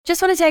Just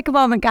want to take a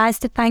moment, guys,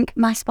 to thank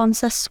my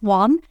sponsor,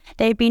 Swan.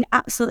 They've been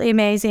absolutely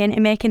amazing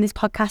in making this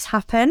podcast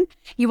happen.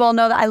 You all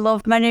know that I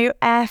love my new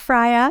air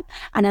fryer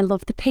and I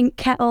love the pink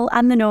kettle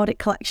and the Nordic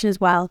collection as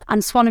well.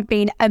 And Swan have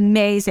been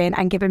amazing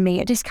and given me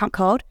a discount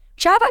code,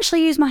 which I've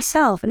actually used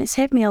myself, and it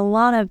saved me a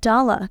lot of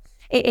dollar.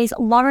 It is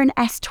Lauren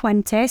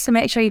S20, so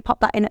make sure you pop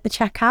that in at the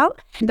checkout.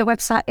 The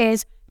website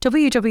is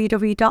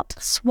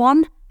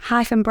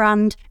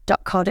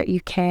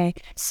www.swan-brand.co.uk.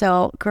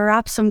 So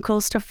grab some cool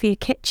stuff for your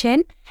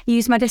kitchen,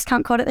 use my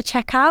discount code at the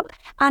checkout,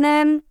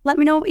 and let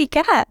me know what you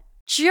get.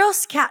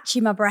 Just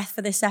catching my breath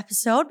for this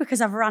episode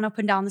because I've ran up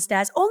and down the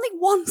stairs only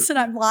once and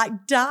I'm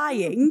like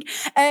dying.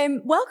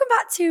 Welcome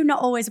back to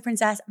Not Always a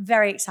Princess.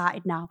 Very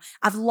excited now.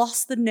 I've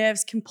lost the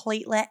nerves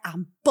completely.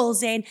 I'm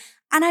buzzing.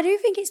 And I do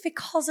think it's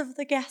because of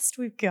the guest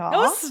we've got.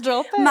 Oh,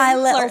 stop it. My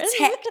little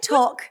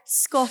TikTok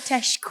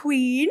Scottish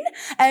queen,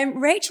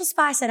 Rachel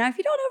Spicer. Now, if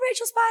you don't know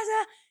Rachel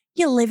Spicer,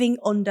 you're living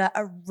under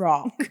a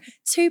rock.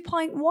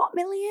 2.1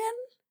 million?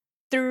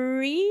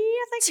 3,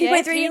 I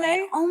think. 2.3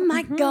 million? Oh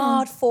my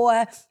God.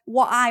 For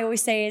what I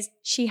always say is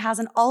she has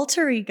an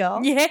alter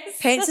ego. Yes.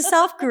 Paints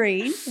herself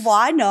green.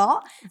 Why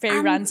not? Very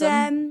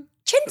random.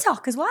 Chin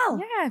talk as well.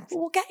 Yeah.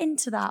 We'll get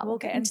into that. We'll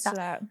get into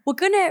that. We're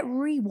going to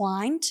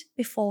rewind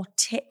before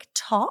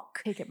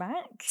TikTok. Take it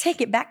back.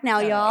 Take it back now,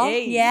 y'all.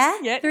 Hey. Yeah?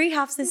 Yeah. 3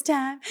 halves this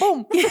time.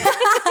 Boom.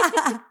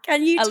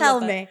 Can you I tell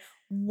love me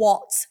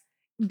what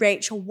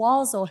Rachel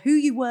was or who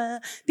you were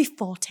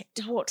before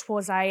TikTok? What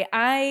was I?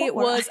 I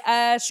was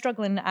a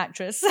struggling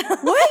actress.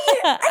 Were you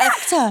an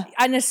actor?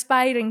 An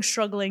aspiring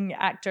struggling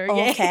actor.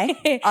 Yeah.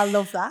 Okay. I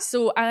love that.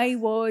 So I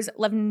was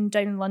living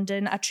down in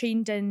London. I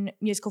trained in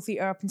musical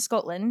theatre up in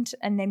Scotland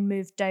and then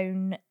moved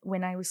down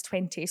when I was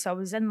 20. So I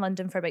was in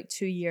London for about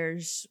 2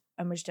 years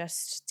and was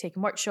just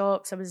taking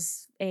workshops. I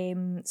was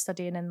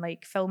studying in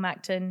like film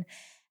acting.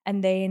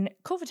 And then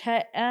COVID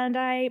hit and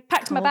I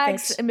packed my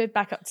bags and moved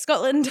back up to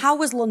Scotland. How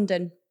was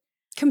London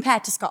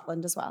compared to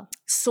Scotland as well?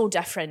 So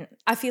different.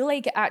 I feel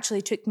like it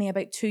actually took me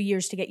about 2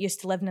 years to get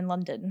used to living in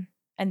London.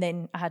 And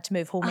then I had to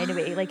move home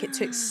anyway. Like it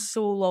took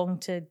so long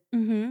to,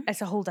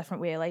 it's a whole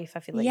different way of life, I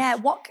feel like. Yeah,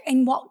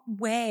 in what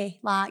way?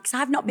 Like, because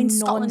I've not been to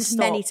Scotland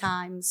many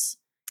times.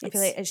 I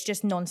feel like it's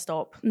just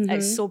non-stop.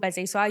 It's so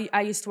busy. So I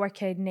used to work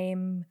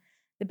in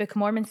the Book of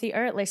Mormon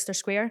Theatre at Leicester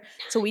Square. Nice.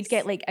 So we'd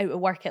get like out of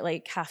work at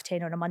like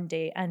 10:30 on a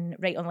Monday and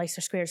right on Leicester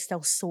Square is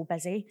still so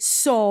busy.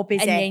 So busy.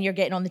 And then you're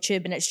getting on the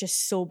tube and it's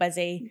just so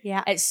busy.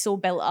 Yeah. It's so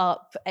built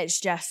up. It's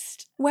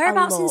just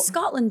Whereabouts in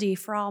Scotland are you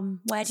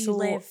from? Where do you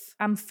live?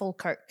 I'm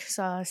Falkirk,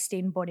 so I stay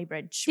in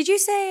Bonnybridge. Did you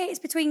say it's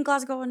between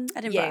Glasgow and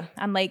Edinburgh? Yeah,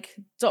 I'm like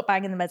dot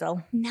bang in the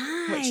middle.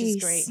 Nice. Which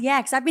is great.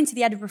 Yeah, because I've been to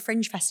the Edinburgh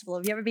Fringe Festival.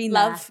 Have you ever been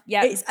there?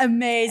 Yeah. It's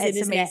amazing,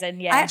 It's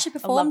amazing, yeah. I actually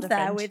performed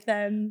there with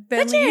Burnley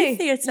Youth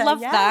Theatre.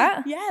 Loved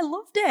that. Yeah, I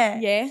loved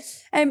it. Yeah.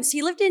 So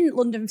you lived in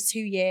London for 2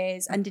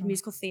 years and did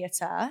musical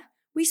theatre.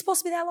 Were you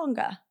supposed to be there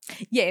longer?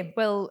 Yeah,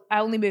 well, I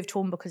only moved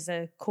home because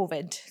of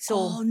COVID. So,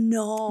 oh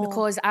no.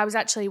 Because I was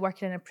actually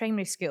working in a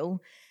primary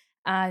school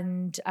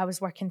and I was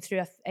working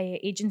through a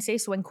agency.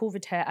 So when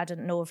COVID hit, I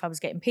didn't know if I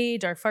was getting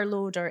paid or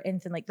furloughed or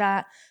anything like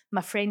that.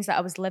 My friends that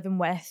I was living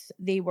with,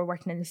 they were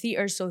working in the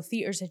theatres. So the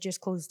theatres had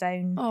just closed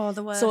down. Oh,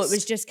 the worst. So it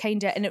was just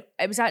kind of, and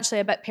it was actually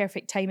a bit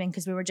perfect timing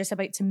because we were just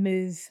about to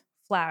move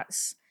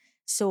flats.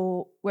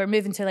 So we're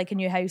moving to like a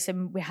new house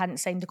and we hadn't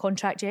signed the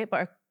contract yet, but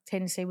our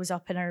tenancy was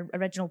up in our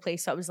original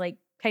place. So it was like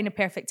kind of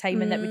perfect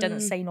timing that we didn't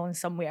sign on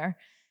somewhere.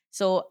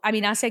 So, I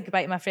mean, I said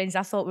goodbye to my friends. I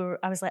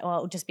was like, oh,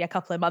 it'll just be a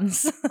couple of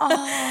months.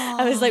 Oh.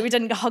 I was like, we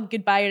didn't hug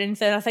goodbye or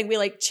anything. I think we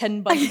like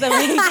chin bumped,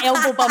 like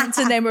elbow bumped,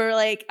 and then we were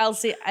like,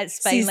 it's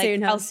fine.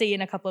 Like, I'll see you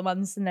in a couple of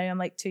months. And now I'm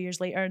like 2 years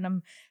later and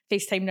I'm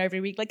FaceTiming every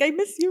week. Like, I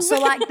miss you. So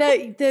like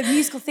the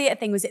musical theatre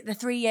thing, was it the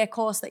 3-year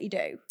course that you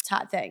do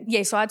type thing?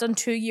 Yeah, so I'd done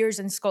 2 years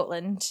in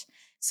Scotland.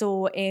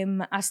 So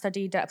I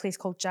studied at a place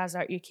called Jazz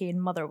Art UK in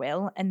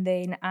Motherwell. And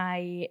then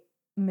I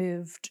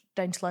moved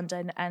down to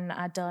London and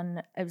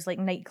it was like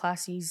night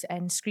classes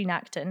and screen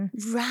acting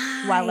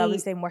while I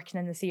was then working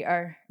in the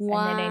theatre.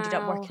 Wow. And then ended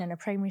up working in a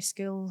primary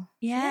school.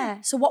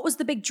 Yeah. So what was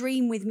the big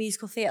dream with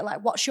musical theatre?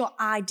 Like, what's your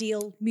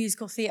ideal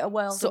musical theatre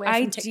world? So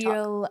away from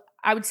TikTok?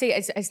 I would say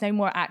it's now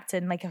more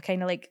acting. Like I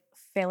kind of like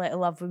fell out of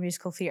love with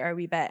musical theatre a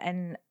wee bit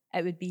and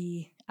it would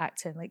be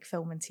acting, like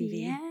film and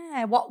TV.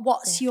 Yeah.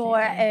 What's Definitely.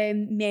 Your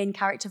main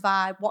character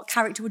vibe? What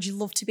character would you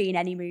love to be in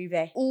any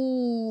movie?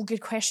 Oh,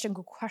 good question.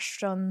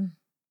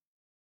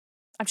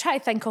 I'm trying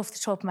to think off the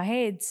top of my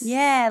head.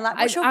 Yeah, like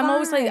what's your vibe? I'm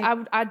always like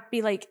I'd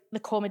be like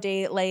the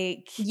comedy,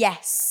 like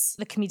yes,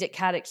 the comedic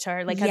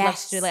character. Like I'd love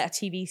to do like a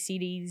TV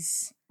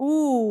series.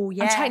 Oh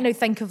yeah. I'm trying to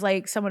think of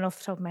like someone off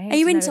the top of my head. Are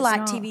you into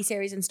like TV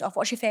series and stuff?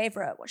 What's your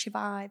favourite? What's your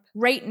vibe?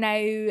 Right now,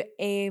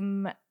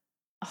 it's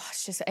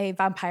just a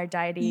Vampire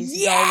Diaries.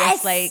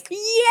 Yes, like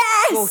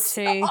go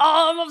to. Oh,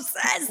 I'm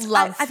obsessed.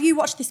 Love. Have you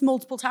watched this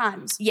multiple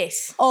times?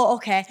 Yes. Oh,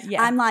 okay.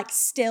 Yeah. I'm like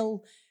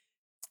still.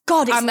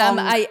 God, it's long.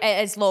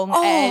 It is long.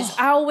 Oh. It is.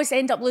 I always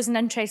end up losing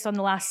interest on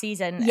the last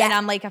season. Yeah. And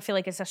I'm like, I feel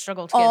like it's a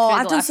struggle to get through the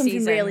I've done last something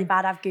season. really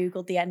bad. I've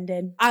Googled the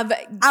ending.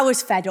 I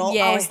was fed up.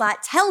 Yeah. I was like,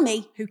 tell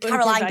me who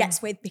Caroline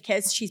gets with,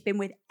 because she's been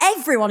with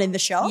everyone in the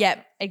show.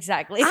 Yep,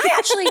 exactly.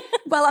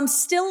 I'm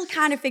still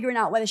kind of figuring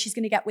out whether she's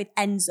going to get with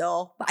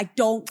Enzo, but I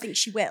don't think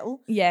she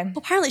will. Yeah.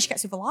 But apparently she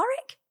gets with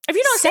Alaric. Have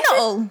you not seen it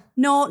all?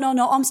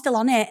 No, I'm still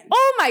on it.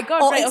 Oh my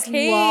God, right, it's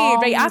okay. long,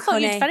 right, I thought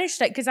honey. you'd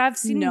finished it because I've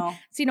seen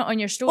it on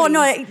your stories. Oh no,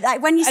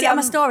 like when you see it on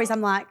my I'm- stories,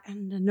 I'm like,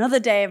 and another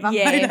day of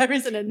Vampire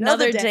Diaries and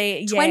another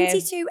day. yeah.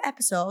 22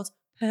 episodes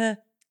per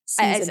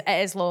season.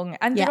 It is long.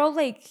 And they're all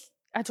like,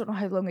 I don't know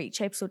how long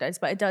each episode is,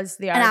 but they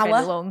are An hour.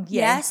 kind of long.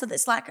 Yeah. So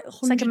that's like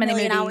It's like 100 a mini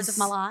million movies. hours of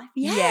my life.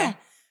 Yeah.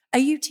 Are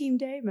you Team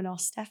Damon or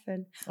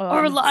Stefan?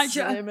 Or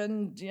Elijah?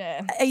 Damon,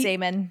 yeah. Are you-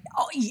 Damon.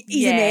 Oh,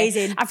 he's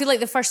amazing. I feel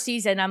like the first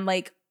season, I'm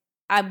like,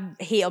 I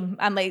hate him.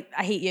 I'm like,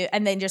 I hate you.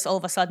 And then just all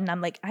of a sudden, I'm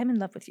like, I'm in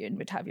love with you and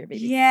would have your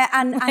baby. Yeah,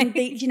 and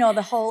the,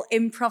 the whole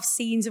improv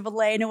scenes of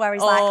Elena where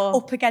he's like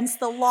up against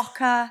the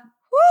locker.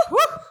 Woo!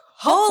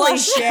 Holy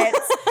shit.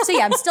 So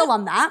yeah, I'm still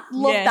on that.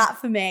 Love that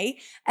for me.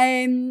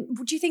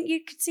 Would you think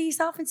you could see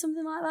yourself in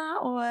something like that,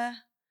 or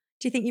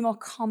do you think you're more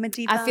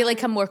comedy vibes? I feel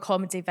like I'm more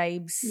comedy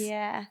vibes.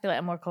 Yeah. I feel like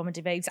I'm more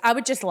comedy vibes. I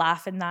would just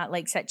laugh in that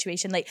like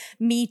situation, like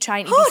me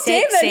trying to be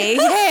sexy.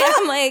 Damon. Yeah,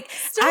 I'm like,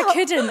 Stop.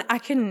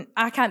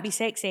 I can't be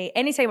sexy.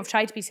 Anytime I've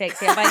tried to be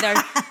sexy, I've either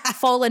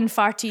fallen,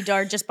 farted,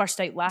 or just burst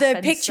out laughing.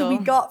 The picture we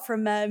got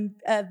from a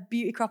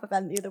beauty crop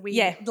event the other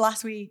week,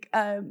 last week,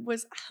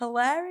 was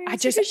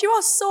hilarious. Because you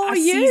are so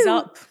seize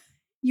up.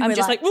 I'm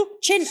just like,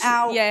 chin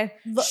out. Yeah,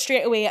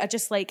 straight away. I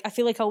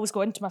feel like I always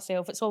go into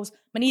myself. It's always,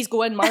 my knees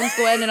go in, my arms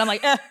go in, and I'm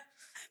like,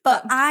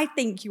 But I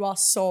think you are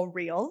so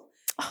real.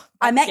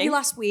 I met you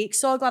last week.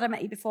 So glad I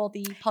met you before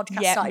the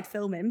podcast started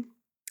filming.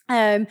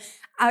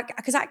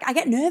 Because I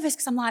get nervous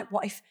because I'm like,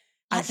 what if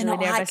I'm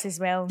really nervous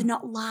as well. They're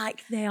not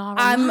like they are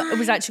I online.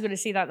 was actually going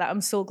to say that I'm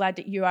so glad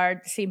that you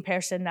are the same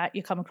person that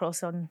you come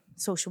across on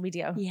social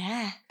media.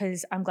 Yeah.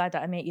 Because I'm glad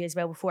that I met you as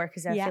well before,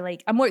 because I feel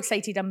like I'm more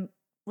excited. I'm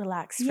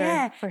relaxed for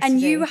and today.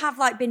 you have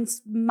like been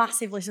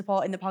massively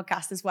supporting the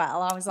podcast as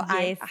well. I was like,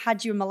 I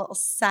had you in my little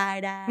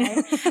side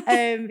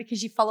eye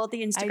because you followed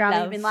the Instagram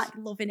and you've been like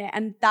loving it,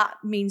 and that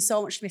means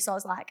so much to me. So I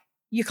was like,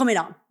 you're coming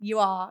on. You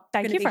are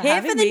going to be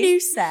here for the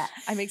new set.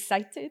 I'm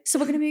excited. So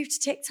we're going to move to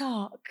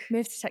TikTok.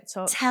 Move to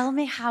TikTok. Tell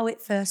me how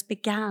it first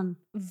began.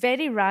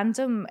 Very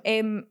random.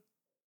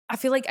 I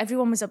feel like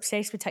everyone was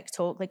obsessed with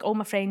TikTok, like all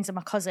my friends and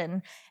my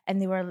cousin,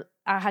 and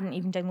I hadn't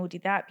even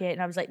downloaded the app yet,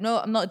 and I was like, no,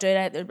 I'm not doing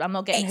it. I'm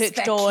not getting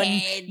hooked on.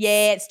 Kids.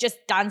 Yeah, it's just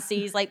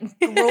dances, like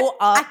grow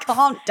up. I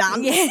can't dance.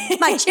 Yeah.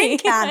 My chin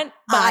can,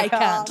 but I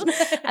can't.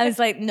 I was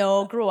like,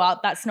 no, grow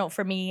up. That's not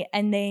for me.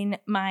 And then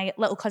my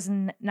little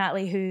cousin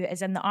Natalie, who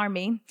is in the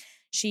army,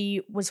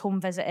 she was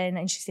home visiting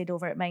and she stayed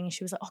over at mine, and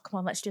she was like, oh, come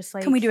on, let's just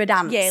like, can we do a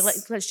dance? Yeah,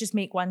 let's just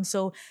make one.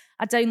 So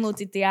I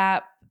downloaded the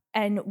app.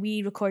 And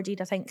we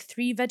recorded, I think,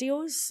 3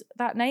 videos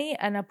that night,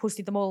 and I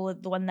posted them all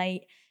the one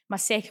night. My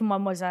second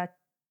one was a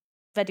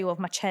video of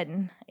my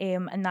chin,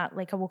 and that,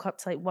 like, I woke up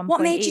to like 1.8 million.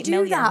 What made you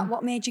do that?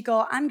 What made you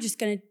go, I'm just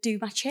going to do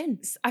my chin?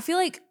 I feel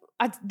like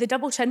the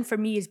double chin for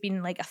me has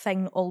been like a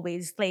thing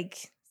always,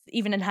 like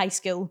even in high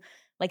school.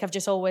 Like I've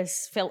just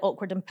always felt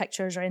awkward in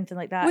pictures or anything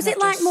like that. Was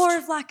it like more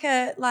of like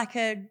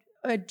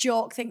a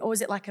joke thing, or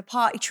was it like a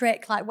party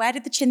trick? Like, where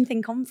did the chin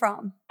thing come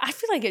from? I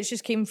feel like it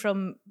just came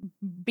from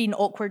being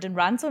awkward and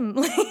random.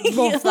 Love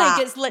like that.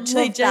 It's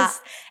literally Love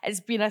just,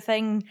 it's been a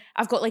thing.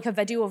 I've got like a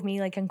video of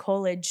me like in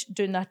college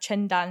doing a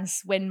chin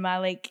dance when my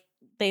like,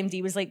 the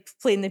MD was like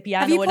playing the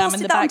piano. Have you and I'm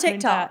in the posted that on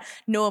background. TikTok?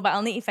 No, but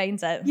I'll need to find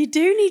it. You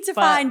do need to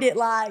But find it.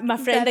 Like my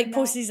friend like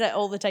posts it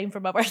all the time for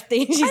my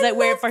birthday. She's like,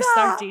 where it first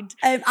started.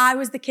 I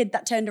was the kid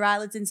that turned her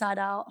eyelids inside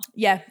out.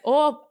 Yeah.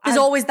 Oh, There's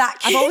always that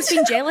kid. I've always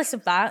been jealous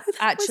of that,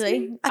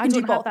 actually. I I can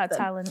do don't have both that of them.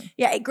 talent.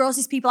 Yeah, it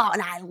grosses people out,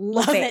 and I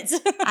love it.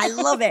 I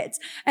love it.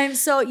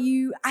 So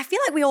I feel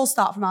like we all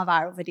start from our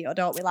viral video,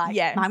 don't we?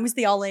 Like, mine was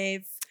the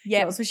olive.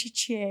 Yeah. Yours was your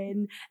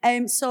chin.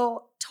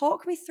 So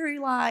talk me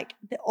through like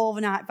the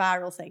overnight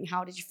viral thing.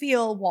 How did you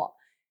feel? What?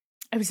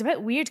 It was a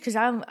bit weird because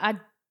I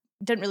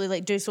didn't really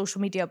like do social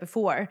media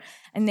before,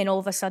 and then all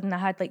of a sudden I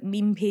had like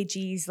meme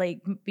pages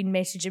like been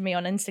messaging me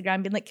on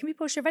Instagram being like, can we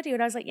post your video?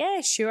 And I was like,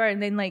 yeah, sure.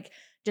 And then like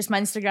just my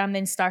Instagram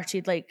then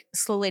started like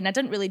slowly, and I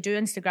didn't really do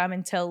Instagram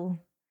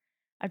until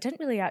I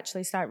didn't really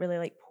actually start really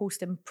like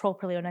posting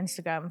properly on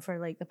Instagram for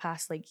like the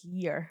past like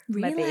year.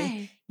 Really?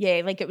 Maybe.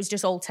 Yeah, like it was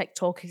just all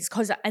TikTok. It's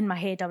because in my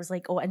head I was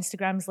like, oh,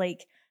 Instagram's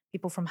like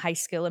people from high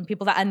school and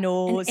people that I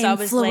know. And so I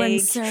was like,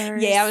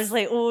 influencers. yeah, I was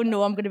like, oh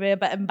no, I'm going to be a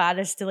bit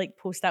embarrassed to like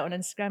post that on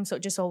Instagram. So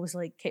it just always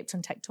like kept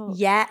on TikTok.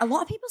 Yeah, a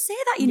lot of people say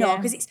that, you know,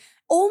 because it's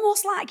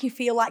almost like you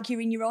feel like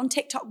you're in your own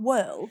TikTok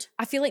world.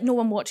 I feel like no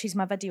one watches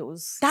my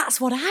videos.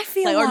 That's what I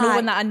feel like. Or no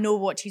one that I know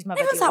watches my videos.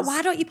 Everyone's like,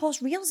 why don't you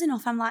post reels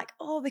enough? I'm like,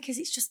 oh, because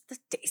it's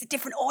a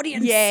different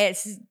audience. Yeah,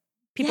 it's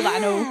people that I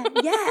know.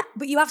 Yeah,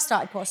 but you have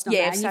started posting on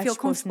there, I've and you feel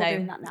started posting comfortable now.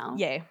 doing that now.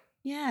 Yeah.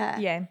 Yeah.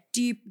 Yeah.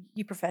 Do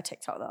you prefer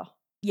TikTok though?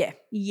 Yeah.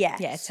 Yes.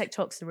 Yeah,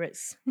 TikTok's the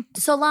roots.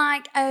 So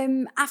like,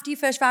 after your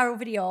first viral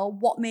video,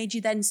 what made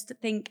you then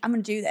think, I'm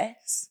going to do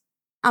this?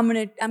 I'm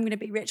gonna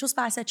be Rachel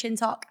Spicer Chin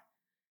Talk.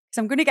 Because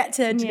I'm going to get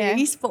to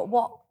Denise, but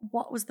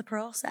what was the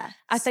process?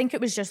 I think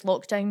it was just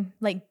lockdown,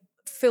 like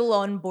full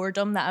on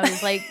boredom that I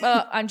was like,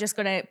 well, I'm just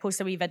going to post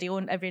a wee video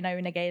every now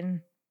and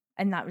again.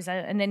 And that was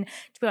it. And then,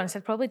 to be honest, I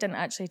probably didn't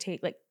actually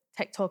take like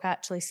TikTok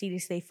actually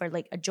seriously for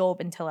like a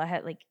job until I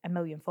hit like 1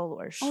 million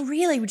followers. Oh,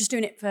 really? We're just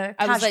doing it for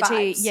I was cash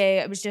literally, vibes?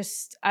 yeah, it was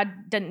just, I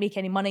didn't make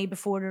any money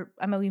before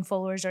 1 million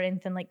followers or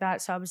anything like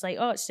that. So I was like,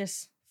 oh, it's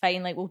just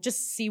fine. Like, we'll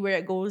just see where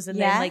it goes. And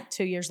then like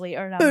 2 years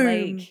later, and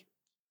I'm like,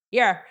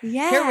 yeah,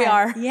 here we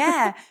are.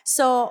 Yeah.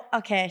 So,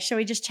 okay, shall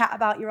we just chat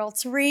about your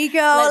alter ego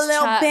Let's a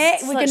little chat,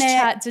 bit? We're going to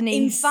chat,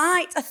 Denise.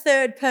 invite a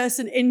third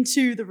person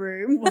into the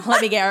room. Well,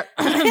 let me get her.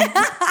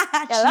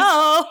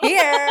 Hello.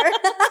 Here.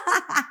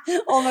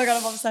 Oh my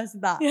God, I'm obsessed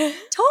with that.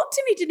 Talk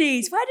to me,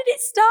 Denise. Where did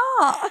it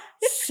start?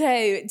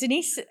 So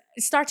Denise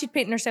started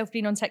painting herself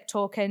green on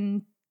TikTok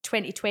in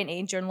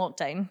 2020 during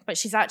lockdown, but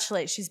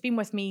she's been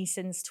with me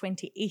since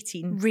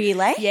 2018.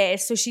 Really? Yeah,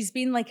 so she's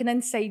been like an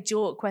inside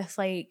joke with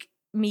like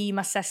me,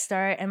 my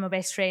sister, and my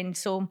best friend.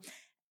 So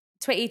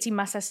 2018,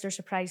 my sister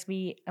surprised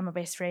me and my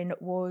best friend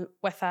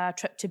with a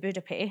trip to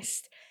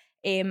Budapest.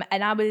 And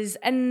I was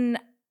in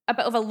a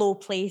bit of a low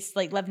place,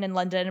 like living in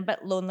London, a bit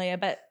lonely, a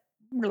bit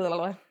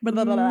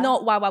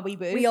not wah wee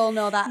woo. We all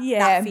know that,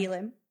 that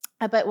feeling.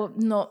 A bit, well,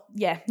 not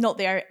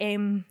there.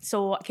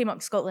 So I came up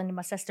to Scotland and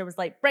my sister was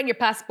like, bring your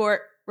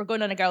passport, we're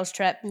going on a girls'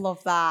 trip.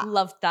 Love that.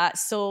 Loved that.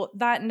 So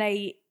that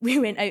night we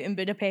went out in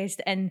Budapest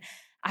and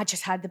I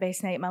just had the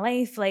best night of my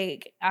life.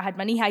 Like, I had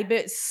my knee-high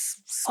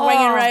boots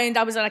swinging around.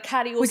 I was on a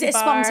karaoke bar. Was it a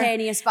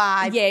spontaneous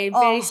vibe? Yeah,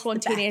 very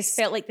spontaneous.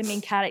 Felt like the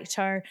main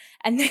character.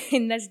 And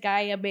then this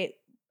guy I met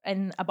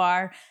in a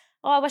bar,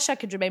 I wish I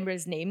could remember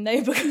his name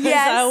now because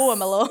I owe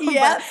him a lot.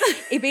 Yeah.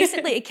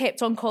 But he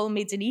kept on calling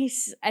me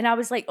Denise. And I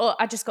was like, oh,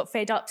 I just got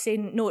fed up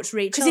saying, no, it's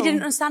Rachel. Because he didn't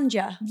understand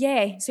you?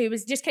 Yeah. So he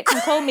was just kept on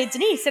calling me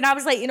Denise. And I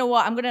was like, you know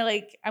what? I'm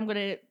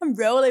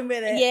rolling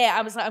with it. Yeah,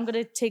 I was like, I'm going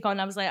to take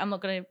on. I was like, I'm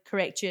not going to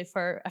correct you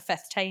for a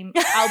fifth time.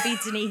 I'll be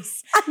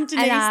Denise. I'm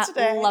Denise and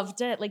today. I loved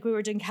it. Like, we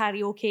were doing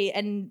karaoke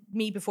and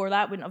me before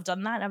that wouldn't have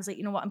done that. And I was like,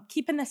 you know what? I'm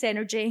keeping this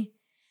energy.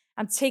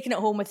 I'm taking it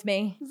home with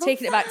me,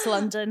 taking it back to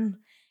London.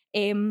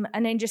 And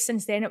then just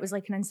since then, it was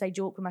like an inside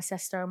joke with my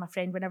sister and my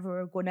friend. Whenever we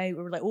were going out,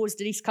 we were like, oh, is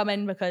Denise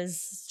coming?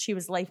 Because she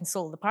was the life and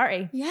soul of the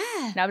party. Yeah.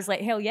 And I was like,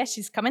 hell yes,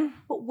 she's coming.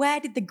 But where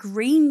did the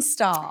green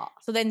start?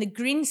 So then the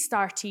green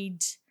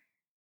started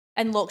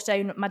in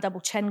lockdown. My double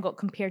chin got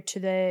compared to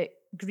the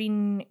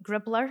green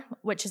gribbler,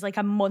 which is like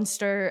a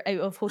monster out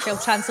of Hotel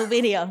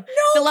Transylvania.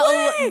 The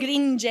little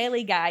green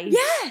jelly guy.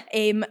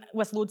 Yeah.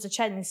 With loads of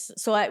chins.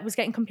 So I was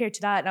getting compared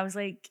to that and I was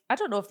like, I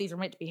don't know if these are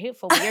meant to be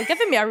hateful, but you're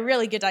giving me a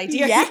really good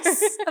idea.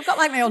 Yes. I've got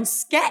like my own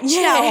sketch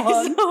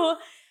now. So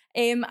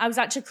I was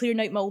actually clearing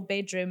out my old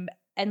bedroom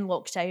in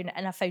lockdown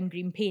and I found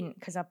green paint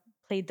because I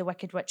played the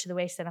Wicked Witch of the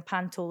West in a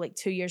panto like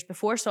 2 years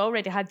before. So I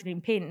already had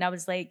green paint and I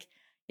was like,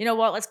 you know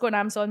what, let's go on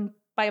Amazon,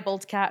 buy a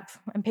bald cap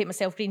and paint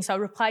myself green. So I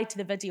replied to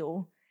the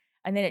video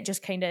and then it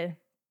just kind of,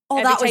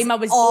 every time I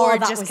was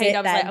bored, I was like,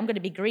 I'm going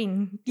to be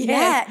green.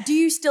 Yeah. Do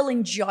you still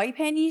enjoy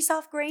painting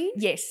yourself green?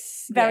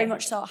 Yes. Very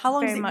much so. How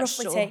long does it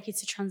roughly take you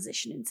to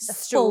transition into the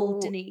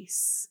full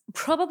Denise?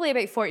 Probably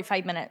about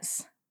 45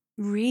 minutes.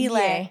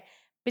 Really? Yeah.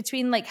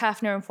 Between like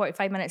half an hour and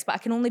 45 minutes, but I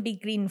can only be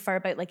green for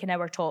about like an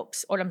hour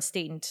tops or I'm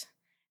stained.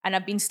 And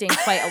I've been stained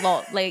quite a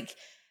lot. Like,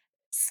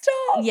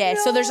 stop. Yeah,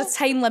 no. so there's a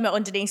time limit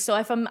on Denise. So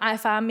if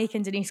I'm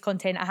making Denise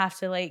content, I have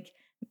to like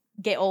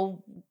get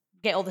all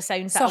the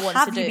sounds that I want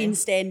to do. So have you been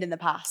stained in the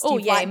past? Oh,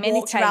 You've yeah, like many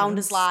walked times. around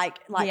as like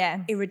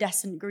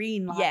iridescent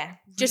green. Like, yeah,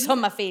 just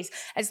on my face.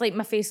 It's like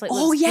my face like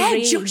oh yeah,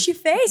 grey. just your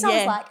face. Yeah. I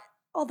was like,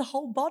 oh, the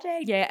whole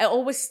body. Yeah, it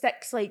always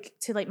sticks like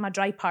to like my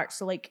dry parts.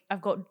 So like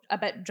I've got a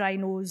bit dry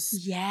nose.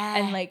 Yeah.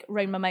 And like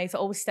round my mouth, it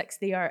always sticks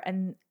there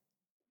and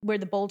where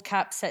the bald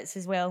cap sits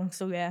as well.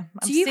 So yeah.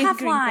 Do you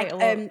have like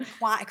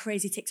quite a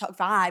crazy TikTok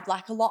vibe?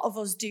 Like a lot of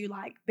us do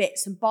like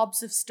bits and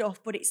bobs of stuff,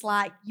 but it's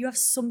like you have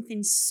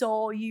something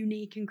so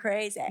unique and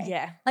crazy.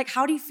 Yeah. Like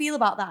how do you feel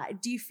about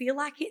that? Do you feel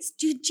like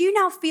do you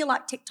now feel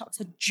like TikTok's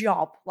a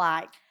job?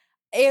 Like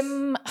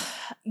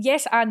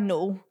yes and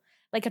no.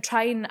 Like I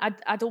try and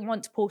I don't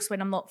want to post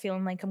when I'm not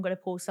feeling like I'm going to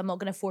post. I'm not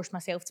going to force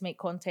myself to make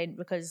content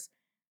because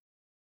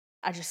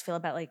I just feel a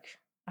bit like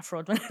a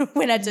fraud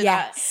when I do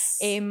that.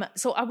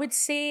 So I would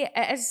say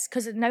it is,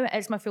 because now it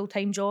is my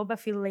full-time job. I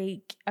feel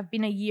like I've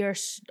been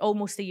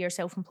almost a year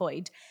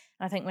self-employed.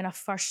 And I think when I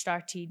first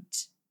started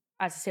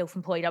as a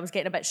self-employed, I was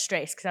getting a bit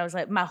stressed because I was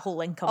like, my whole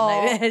income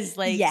now is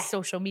like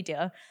social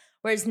media.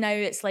 Whereas now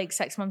it's like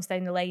 6 months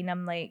down the line,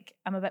 I'm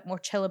a bit more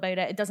chill about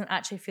it. It doesn't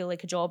actually feel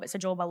like a job. It's a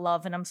job I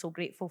love and I'm so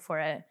grateful for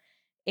it.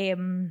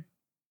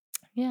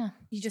 Yeah,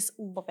 you just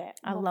love it.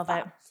 I love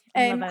it.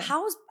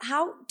 How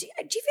do you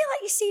feel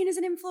like you're seen as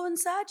an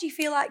influencer? Do you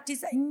feel like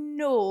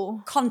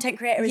no content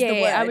creator is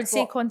the word? I would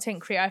say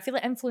content creator. I feel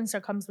like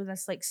influencer comes with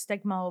this like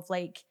stigma of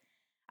like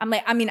I'm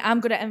like, I mean,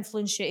 I'm going to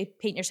influence you to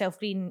paint yourself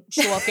green,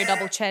 show off your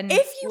double chin.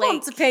 If you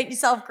want to paint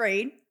yourself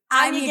green,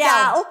 I'm your your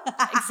gal.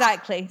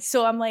 Exactly.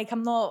 So I'm like,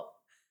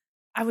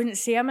 I wouldn't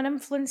say I'm an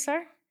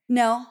influencer.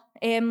 No.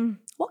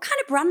 What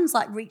kind of brands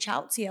like reach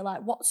out to you?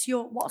 Like, what's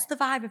the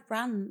vibe of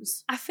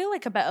brands? I feel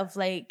like a bit of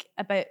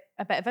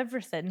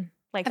everything.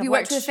 Like, have you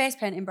worked with a face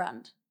painting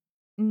brand?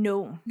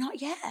 No.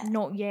 Not yet?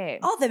 Not yet.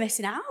 Oh, they're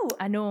missing out.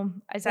 I know.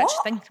 I was actually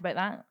thinking about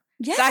that.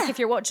 Yeah. Zach, if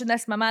you're watching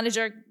this, my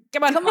manager,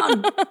 come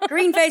on.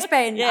 Green face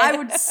paint. Yeah. I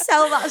would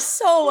sell that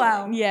so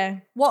well. Yeah.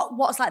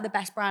 What's like the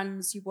best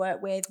brands you've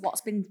worked with? What's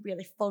been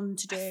really fun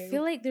to do? I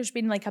feel like there's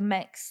been like a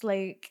mix.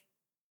 Like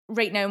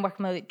right now I'm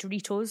working with like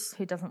Doritos.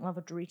 Who doesn't love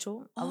a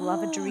Dorito? I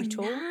love a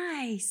Dorito.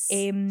 Nice.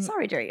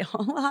 Sorry,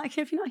 Dorito. Like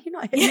if you're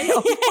not hitting me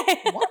up.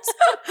 What?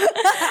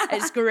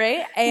 It's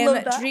great.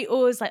 Love that.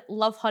 Doritos, like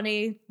love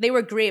honey. They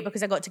were great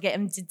because I got to get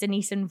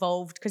Denise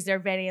involved because they're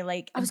very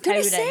like I was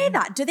going to say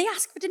that. Do they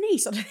ask for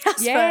Denise or do they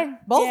ask for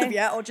both of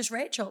you or just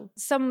Rachel?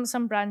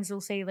 Some brands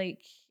will say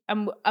like,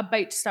 I'm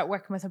about to start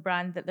working with a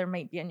brand that there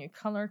might be a new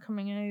colour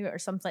coming out or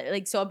something.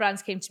 Like, so a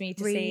brand came to me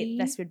to say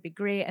this would be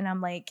great. And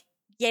I'm like,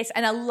 yes.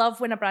 And I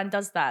love when a brand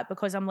does that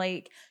because I'm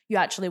like, you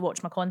actually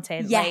watch my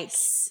content.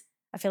 Yes. Like,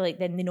 I feel like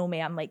then they know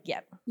me. I'm like,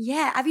 yeah.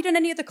 Yeah. Have you done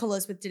any other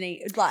colours with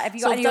Denise? Like, have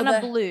you got so any I've done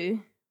other... a blue.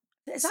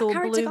 Is that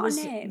character got a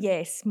name?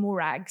 Yes,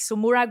 Morag. So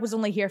Morag was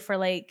only here for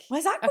like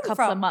Where's that a couple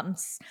from? of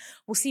months.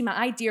 Well, see, my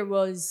idea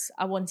was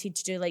I wanted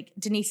to do like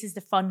Denise is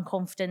the fun,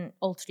 confident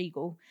alter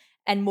ego,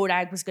 and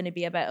Morag was going to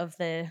be a bit of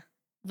the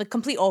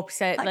complete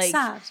opposite. Like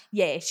sad?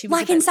 Yeah, she was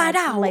like Inside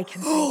Out. Like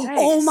Inside Out.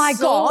 Oh my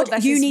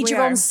God, you need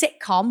your own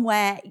sitcom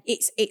where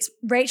it's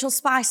Rachel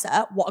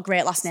Spicer. What a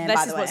great last name, by the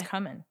way. This is what's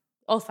coming.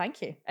 Oh,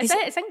 thank you.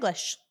 It's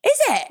English. Is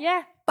it?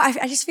 Yeah. But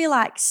I just feel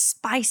like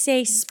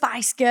spicy,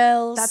 Spice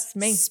Girls. That's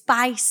me.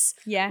 Spice.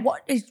 Yeah.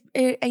 What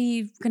are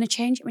you going to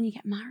change it when you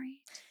get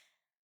married?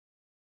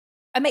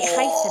 I make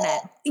hyphen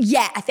it.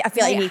 Yeah, I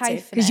feel like you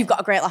need to because you've got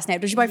a great last name.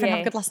 Does your boyfriend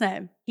have a good last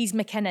name? He's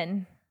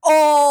McKinnon.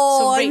 Oh,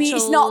 so I mean,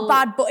 it's not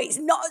bad, but it's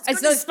not as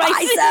good as Spicer.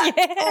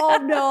 Yeah.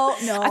 Oh,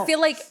 no. I feel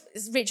like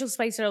Rachel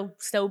Spicer will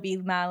still be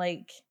my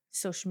like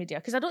social media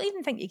because I don't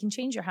even think you can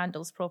change your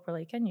handles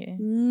properly, can you?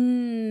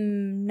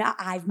 No,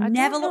 I've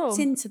never looked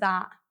into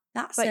that.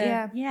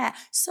 Yeah.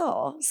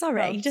 So,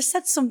 sorry, you just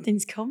said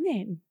something's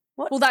coming.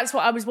 What? Well, that's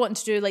what I was wanting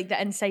to do, like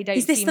the Inside Out.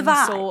 Is this theme, the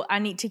vibe? So I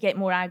need to get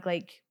Morag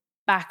like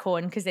back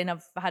on because then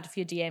I've had a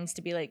few DMs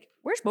to be like,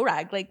 "Where's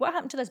Morag? Like, what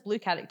happened to this blue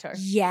character?"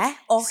 Yeah.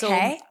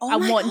 Okay. So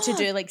I'm wanting to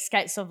do like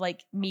skits of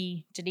like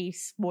me,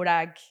 Denise,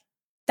 Morag.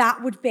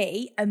 That would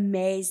be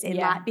amazing,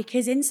 like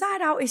because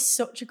Inside Out is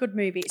such a good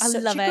movie. It's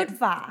such a good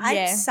vibe.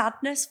 Yeah.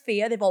 Sadness,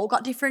 fear. They've all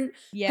got different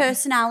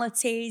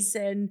personalities.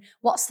 And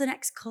what's the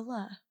next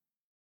colour?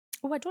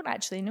 Oh, I don't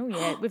actually know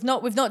yet. We've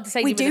not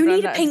decided. We do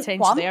need a pink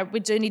one. There.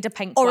 We do need a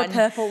pink one or a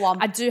purple one.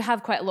 I do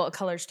have quite a lot of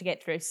colours to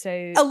get through.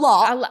 So a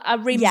lot. A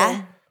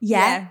rainbow.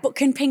 Yeah. But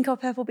can pink or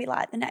purple be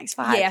like the next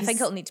vibe? Yeah, I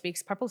think it'll need to be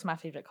because purple's my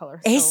favourite colour.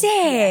 Is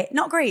it?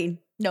 Not green?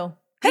 No.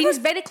 Green's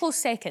very close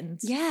second.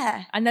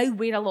 Yeah. I now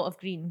wear a lot of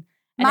green.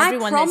 And my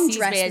everyone prom that sees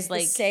dress me was is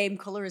like the same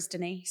colour as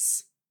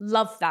Denise.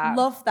 Love that.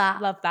 Love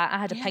that. Love that. I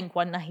had a pink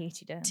one and I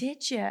hated it.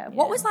 Did you? Yeah.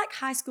 What was like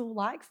high school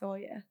like for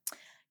you?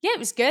 Yeah, it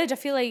was good. I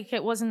feel like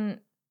it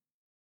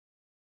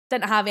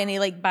didn't have any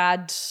like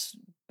bad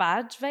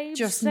vibes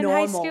just in normal.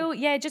 High school.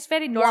 Yeah, just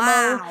very normal.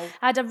 Wow.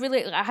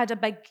 I had a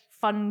big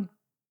fun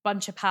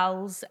bunch of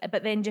pals,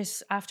 but then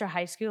just after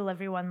high school,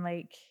 everyone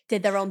like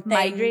did their own thing.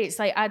 Migrates.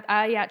 Like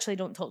I actually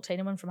don't talk to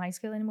anyone from high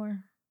school anymore.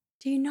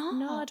 Do you not?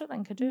 No, I don't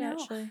think I do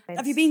actually.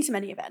 Have you been to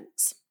many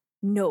events?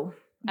 No.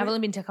 I've only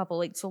been to a couple.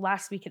 Like so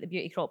last week at the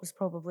Beauty Crop was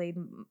probably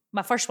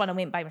my first one I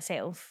went by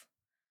myself.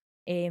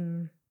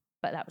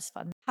 But that was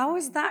fun. How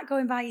was that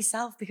going by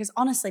yourself? Because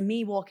honestly,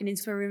 me walking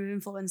into a room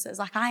of influencers,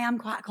 like I am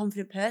quite a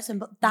confident person,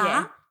 but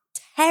that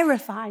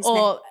terrifies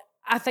me.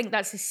 I think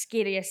that's the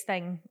scariest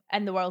thing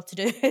in the world to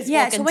do. Is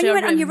so when you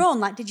went on your own,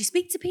 like, did you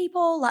speak to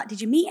people? Like,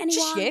 did you meet anyone?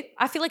 Just you.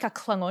 I feel like I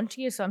clung on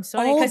to you, so I'm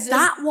sorry. Oh,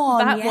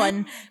 that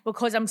one.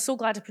 Because I'm so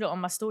glad I put it on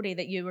my story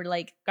that you were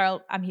like,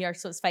 girl, I'm here,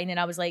 so it's fine. And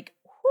I was like,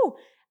 whoo.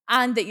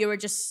 And that you were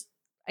just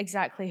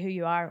exactly who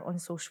you are on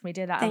social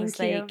media. That I was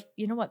like,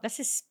 you know what?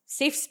 This is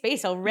safe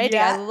space already.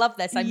 I love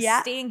this. I'm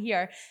staying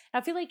here.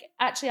 And I feel like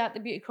actually at the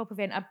Beauty Crop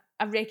event,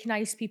 I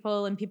recognised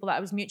people and people that I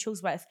was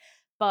mutuals with.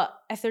 But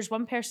if there's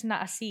one person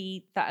that I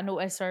see that I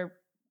notice or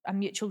I'm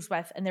mutuals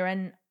with and they're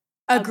in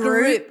a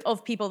group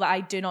of people that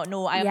I do not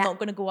know, I am not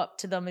going to go up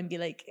to them and be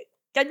like,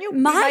 can you be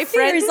my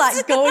fear friend? is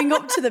like going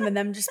up to them and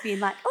them just being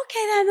like,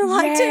 okay then, and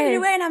like turning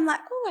away. And I'm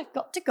like, oh, I've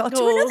got to go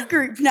to another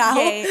group now.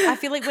 Yeah, I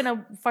feel like when I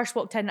first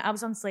walked in, I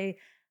was honestly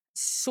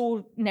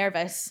so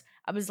nervous.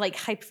 I was like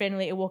hyper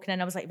friendly to walking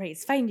in. I was like, right,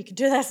 it's fine, you can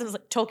do this. I was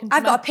like talking to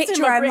I've got a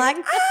picture where I'm like,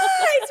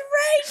 it's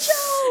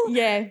Rachel.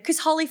 Yeah. Because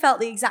Holly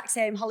felt the exact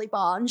same, Holly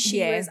Barnes. She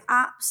was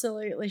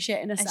absolutely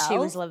shitting herself. And she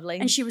was lovely.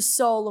 And she was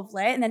so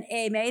lovely. And then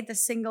Amy, the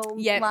single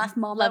life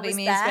mom, was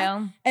Amy there.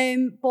 as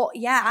well. But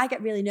yeah, I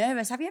get really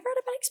nervous. Have you ever had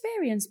a bad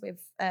experience with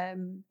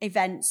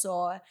events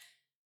or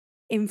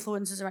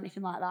influencers or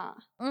anything like that?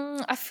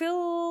 I feel,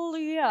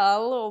 a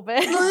little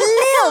bit. A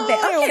little bit,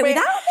 okay,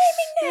 without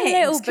naming names.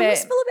 Little Can we bit.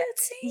 spill a bit of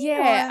tea?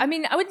 Yeah, or- I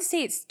mean, I wouldn't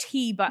say it's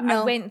tea, but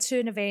No. I went to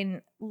an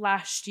event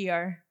last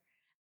year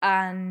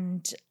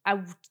and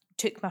I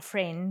took my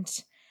friend,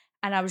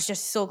 and I was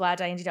just so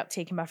glad I ended up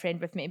taking my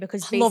friend with me,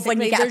 because I love when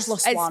you basically get a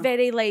plus it's one.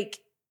 very like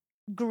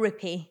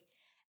groupy,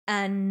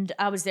 and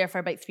I was there for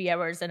about 3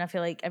 hours, and I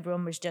feel like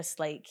everyone was just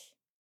like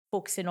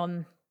focusing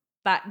on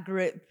that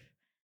group,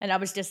 and I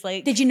was just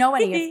like, Did you know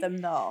any of them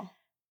though?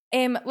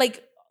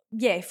 Like,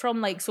 yeah, from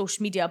like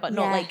social media, but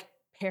not Yeah. like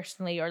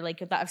personally, or like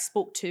that I've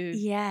spoke to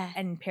Yeah.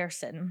 in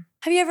person.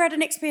 Have you ever had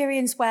an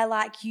experience where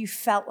like you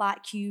felt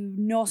like you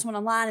know someone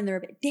online and they're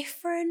a bit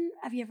different?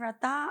 Have you ever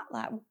had that?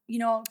 Like, you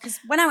know, because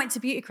when I went to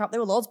Beauty Crop, there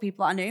were loads of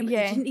people I knew, but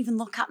they didn't even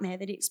look at me.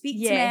 They didn't speak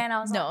to me, and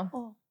I was like,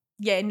 oh.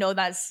 Yeah, no,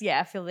 I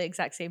feel the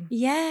exact same.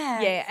 Yeah.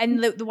 Yeah,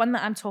 and the one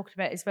that I'm talking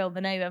about as well, the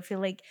now, I feel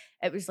like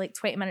it was like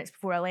 20 minutes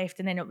before I left,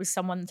 and then it was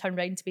someone turned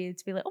around to be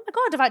like, oh my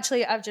God,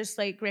 I've just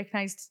like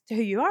recognised who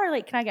you are.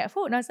 Like, can I get a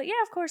photo? And I was like,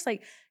 yeah, of course.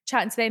 Like,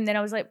 chatting to them. Then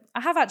I was like, I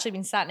have actually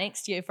been sat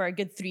next to you for a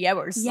good 3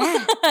 hours.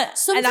 Yeah.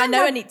 And I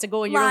know I need to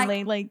go, and you're like,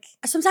 only like...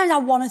 Sometimes I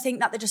want to think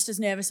that they're just as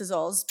nervous as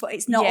us, but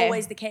it's not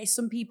always the case.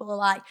 Some people are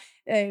like,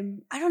 I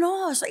don't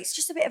know, it's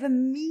just a bit of a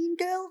mean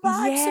girl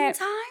vibe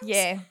sometimes.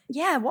 Yeah.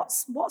 Yeah,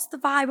 what's the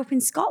vibe up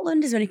in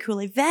Scotland? Is there any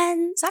cool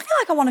events? I feel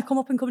like I want to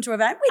come to an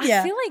event with you.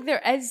 I feel like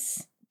there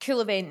is cool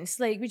events.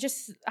 Like,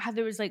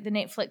 there was like the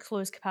Netflix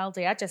Lewis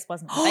Capaldi. I just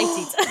wasn't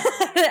invited.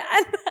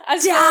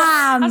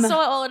 I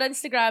saw it all on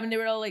Instagram, and they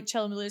were all like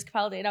chilling with Lewis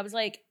Capaldi, and I was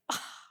like,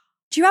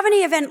 do you have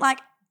any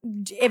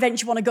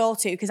events you want to go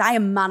to? Because I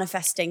am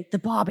manifesting the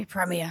Barbie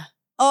premiere.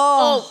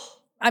 Oh,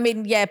 I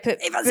mean, yeah.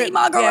 If I see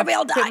Margot Robbie,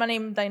 I'll die. Put my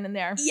name down in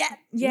there.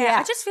 Yeah.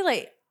 I just feel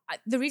like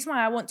the reason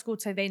why I want to go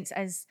to events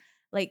is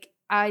like,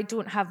 I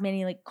don't have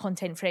many like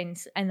content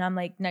friends, and I'm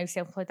like now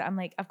self-employed that I'm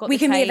like, I've got we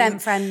the can time. be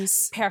event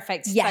friends.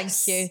 Perfect.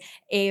 Yes. Thank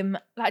you.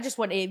 I just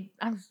want to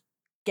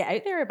get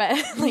out there a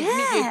bit, like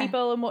meet new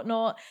people and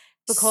whatnot,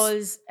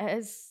 because it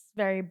is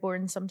very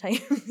boring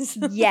sometimes.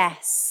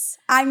 Yes.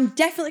 I'm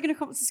definitely going to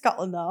come to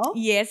Scotland though.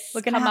 Yes.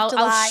 We're going to have to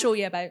I'll show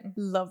you about.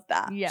 Love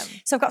that. Yeah.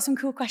 So I've got some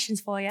cool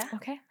questions for you.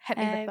 Okay. Hit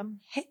me with them.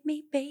 Hit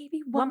me,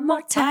 baby, one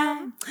more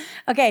time.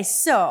 Okay,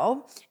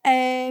 so how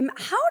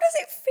does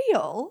it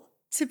feel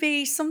to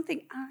be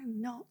something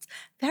I'm not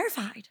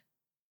verified?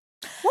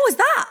 What was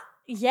that?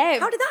 Yeah.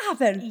 How did that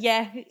happen?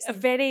 Yeah.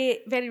 Very,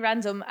 very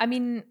random. I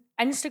mean,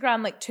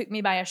 Instagram like took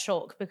me by a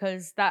shock,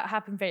 because that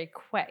happened very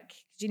quick,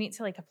 because you need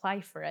to like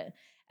apply for it.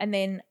 And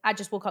then I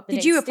just woke up the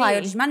next day. Did you apply,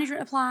 or did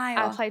management apply?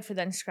 I applied for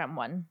the Instagram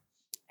one.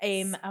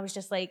 I was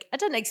just like, I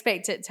didn't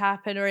expect it to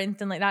happen or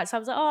anything like that. So I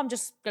was like, oh, I'm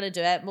just going to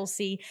do it. We'll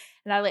see.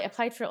 And I like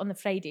applied for it on the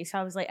Friday. So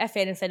I was like, if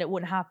anything, it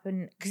won't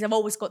happen. Because I've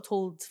always got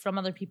told from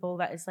other people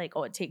that it's like,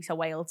 oh, it takes a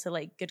while to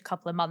like good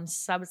couple of months.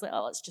 So I was like,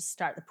 oh, let's just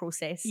start the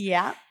process.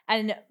 Yeah.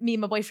 And me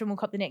and my boyfriend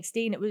woke up the next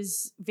day, and it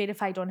was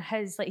verified on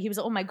his. Like, he was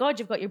like, oh my God,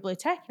 you've got your blue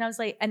tick. And I was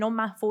like, and on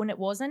my phone it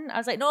wasn't. I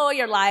was like, no,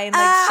 you're lying.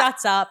 Like,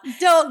 shut up.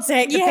 Don't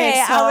take the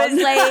piss. I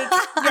was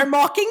like, you're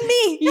mocking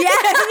me. Yeah,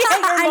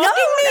 you're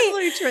mocking me.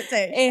 Blue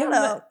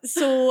tick.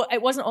 So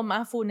it wasn't on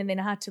my phone, and then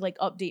I had to like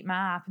update my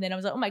app, and then I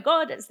was like, oh my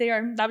God, it's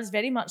there. That was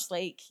very much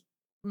like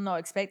not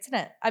expecting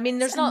it. I mean,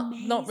 there's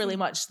not really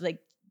much, like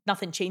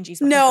nothing changes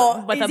with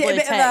a blue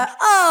tick.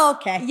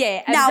 Okay.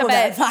 Yeah. Now we're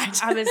verified.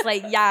 I was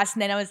like, yes,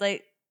 and then I was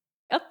like,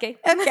 okay.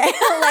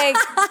 Like,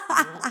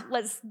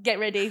 let's get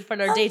ready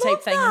for our day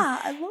type thing.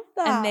 I love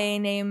that.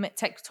 And then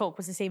TikTok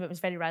was the same. It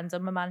was very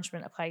random. My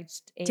management applied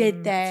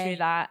Did they? through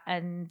that,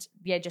 and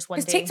yeah, just one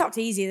day. Because TikTok's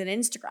easier than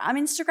Instagram.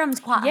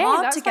 Instagram's quite Yeah,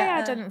 hard that's to get.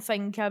 why I didn't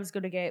think I was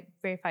going to get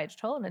verified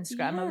at all on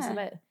Instagram. I was a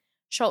bit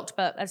shocked,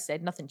 but as I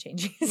said, nothing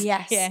changes.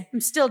 Yes. Yeah.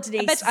 I'm still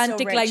Denise. A bit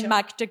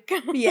anticlimactic.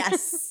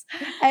 Yes.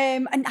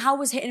 And how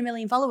was hitting 1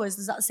 million followers?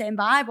 Was that the same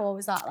vibe, or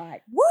was that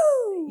like,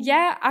 woo?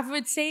 Yeah, I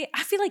would say,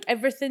 I feel like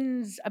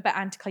everything's a bit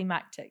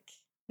anticlimactic.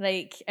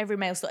 Like every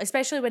milestone,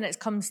 especially when it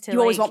comes to you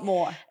always want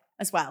more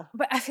as well.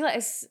 But I feel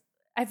like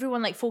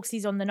everyone like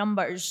focuses on the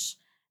numbers.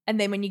 And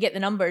then when you get the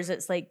numbers,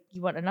 it's like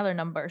you want another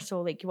number.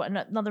 So like you want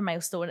another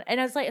milestone. And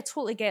I was like, I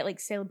totally get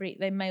like celebrate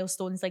the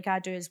milestones like I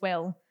do as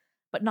well.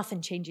 But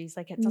nothing changes.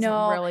 Like it doesn't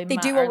really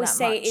matter. They do always that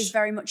say much. it is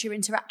very much your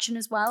interaction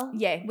as well.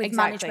 Yeah, with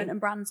management and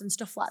brands and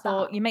stuff like that.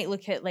 So you might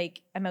look at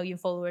like 1 million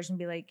followers and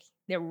be like,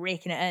 they're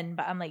raking it in.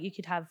 But I'm like, you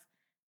could have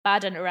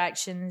bad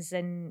interactions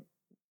and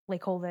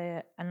like all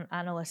the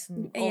analysts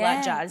and all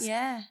that jazz.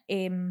 Yeah.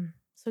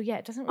 So yeah,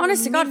 it doesn't really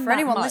honest to God, mean for that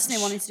anyone much. listening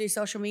wanting to do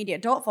social media,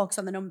 don't focus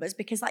on the numbers,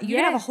 because like you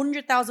can have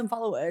 100,000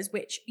 followers,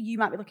 which you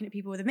might be looking at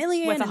people with 1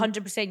 million. With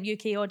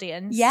 100% UK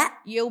audience. Yeah.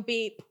 You'll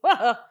be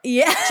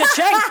yeah.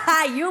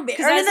 Cha-ching. You'll be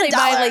because earning that's a like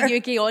dollar. my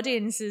like UK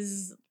audience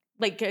is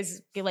like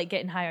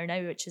getting higher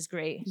now, which is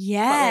great.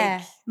 Yeah.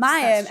 But, like,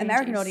 my that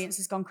American changes. audience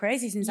has gone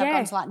crazy since I've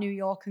gone to like New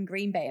York and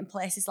Green Bay and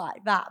places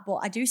like that. But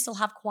I do still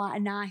have quite a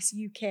nice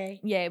UK.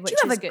 Yeah, which do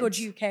you have is a good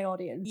UK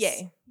audience? Yeah.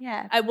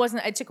 Yeah.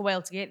 It took a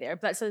while to get there,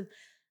 but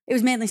It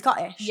was mainly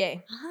Scottish? Yeah.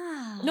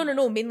 Ah.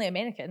 No, mainly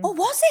American. Oh,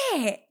 was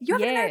it? You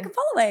have an American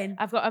following?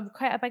 I've got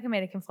quite a big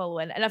American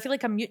following, and I feel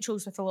like I'm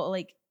mutuals with a lot of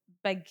like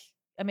big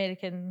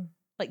American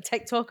like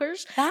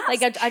TikTokers. That's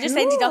like I just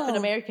ended up in cool.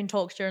 American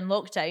talks during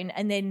lockdown,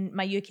 and then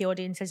my UK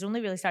audience has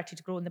only really started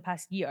to grow in the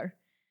past year.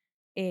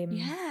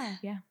 Yeah.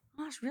 Yeah.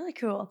 Oh, that's really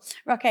cool.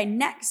 Okay,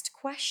 next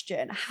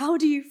question. How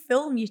do you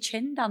film your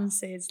chin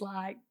dances?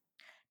 Like,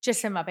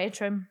 Just in my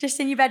bedroom. just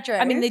in your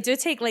bedroom? I mean, they do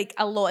take like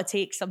a lot of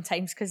takes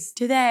sometimes because,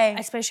 do they?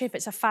 especially if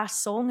it's a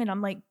fast song, and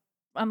I'm like,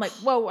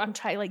 whoa, I'm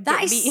trying to like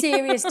That get is a beat.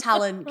 serious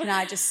talent, can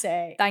I just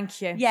say?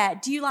 Thank you. Yeah.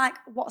 Do you like,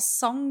 what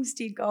songs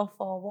do you go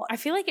for? What? I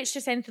feel like it's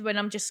just anything when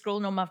I'm just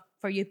scrolling on my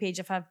For You page.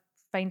 If I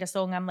find a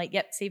song, I'm like,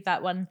 yep, save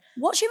that one.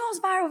 What's your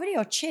most viral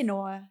video? Chin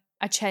or?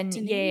 A chin,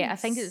 yeah. I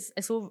think Denise?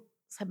 it's over.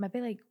 It's like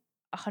maybe like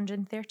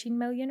 113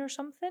 million or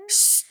something.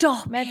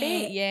 Stop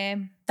Maybe, it. yeah.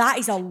 That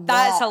is a lot.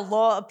 That's a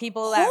lot of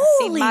people that have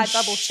seen my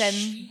double chin.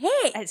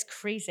 Shit. It's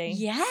crazy.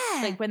 Yeah.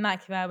 Like when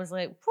that came out, I was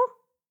like, whew.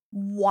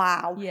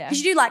 Wow. Yeah.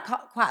 Because you do like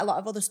quite a lot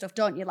of other stuff,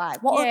 don't you?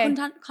 Like, what Yeah.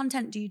 other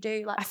content do you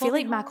do? Like, I feel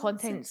like clothing my hauls and-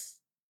 content's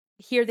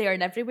here, there,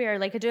 and everywhere.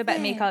 Like I do a bit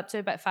of Yeah. makeup, do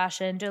a bit of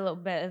fashion, do a little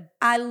bit of.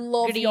 I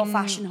love your green,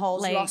 fashion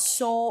hauls. You are like-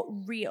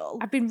 so real.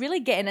 I've been really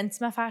getting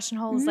into my fashion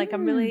hauls. Like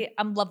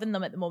I'm loving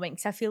them at the moment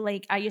because I feel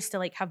like I used to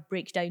like have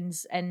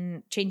breakdowns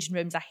in changing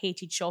rooms. I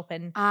hated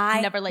shopping. I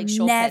never liked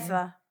shopping.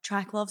 never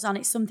try clothes on.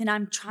 It's something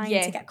I'm trying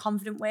Yeah. to get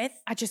confident with.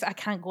 I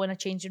can't go in a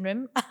changing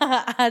room.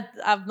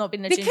 I've not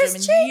been in a changing Because room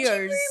in changing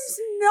years. rooms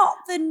not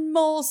the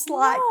most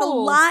like the No.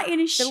 lighting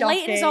is The shocking.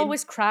 lighting is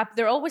always crap.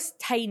 They're always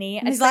tiny.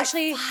 And there's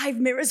Especially like 5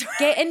 mirrors.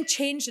 getting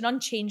changed and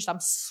unchanged. I'm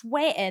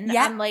sweating.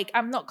 Yeah. I'm like,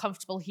 I'm not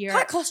comfortable here.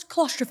 Quite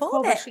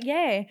claustrophobic.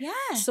 Yeah.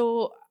 Yeah.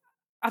 So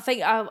I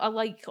think I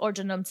like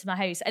ordering them to my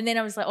house. And then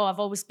I was like, oh, I've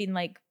always been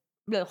like,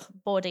 ugh,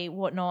 body,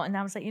 whatnot. And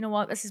I was like, you know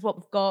what? This is what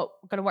we've got.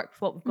 We've got to work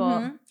with what we've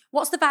got. Mhm.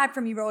 What's the vibe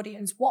from your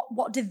audience?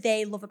 What do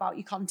they love about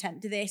your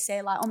content? Do they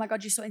say like, oh my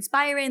God, you're so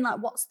inspiring? Like,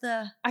 what's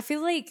the... I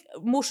feel like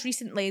most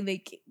recently,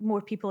 like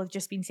more people have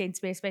just been saying to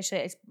me, especially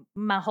it's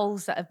my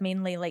hauls that have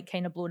mainly like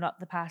kind of blown up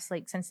the past,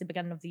 like since the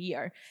beginning of the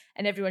year.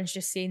 And everyone's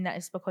just saying that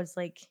it's because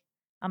like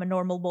I'm a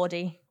normal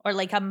body or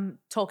like I'm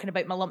talking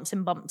about my lumps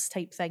and bumps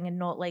type thing and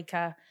not like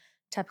a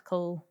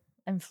typical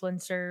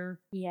influencer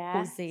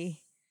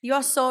posy. You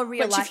are so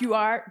real. Which like, if you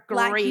are, great.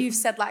 like you've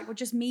said, like we're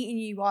just meeting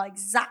you are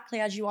exactly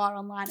as you are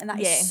online. And that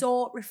is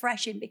so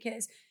refreshing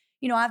because,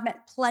 you know, I've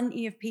met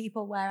plenty of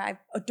people where I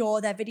adore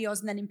their videos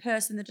and then in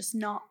person they're just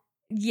not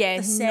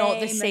not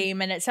the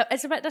same. And it's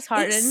a bit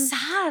disheartening. It's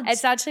sad.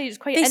 It's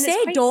quite... They and say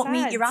it's quite don't sad.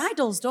 meet your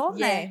idols, don't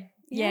they?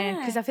 Yeah,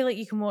 because I feel like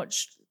you can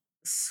watch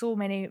so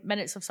many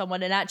minutes of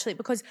someone and actually,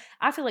 because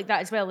I feel like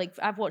that as well, like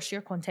I've watched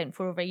your content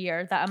for over a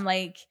year that I'm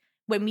like,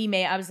 when we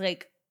met, I was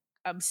like,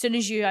 as soon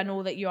as I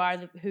know that you are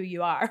who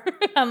you are,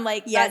 I'm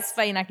like, that's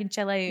fine, I can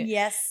chill out.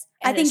 Yes.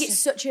 And I think it's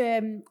such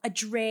a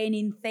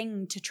draining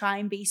thing to try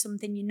and be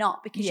something you're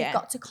not because you've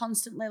got to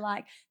constantly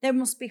like, there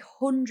must be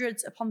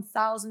hundreds upon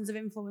thousands of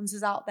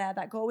influencers out there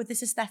that go with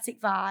this aesthetic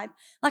vibe.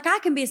 Like I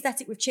can be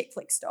aesthetic with chick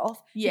flick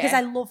stuff because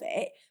I love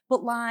it,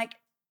 but like,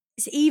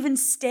 it's even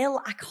still,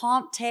 I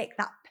can't take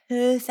that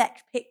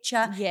perfect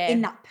picture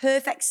in that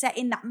perfect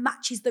setting that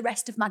matches the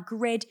rest of my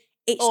grid.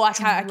 I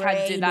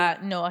can't do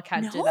that. No, I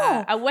can't do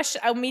that. I wish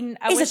it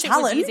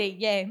was easy.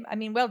 Yeah. I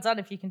mean, well done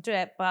if you can do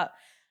it, but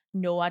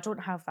no, I don't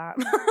have that.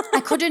 I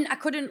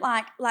couldn't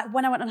like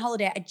when I went on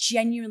holiday, I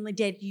genuinely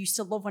used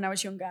to love when I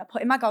was younger,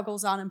 putting my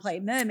goggles on and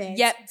playing mermaids.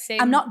 Yep,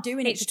 same. I'm not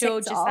doing it to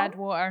H2O, just add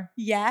water.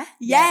 Yeah.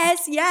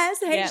 Yes,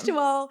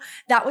 H2O.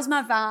 That was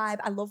my vibe.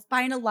 I love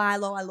buying a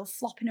Lilo. I love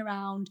flopping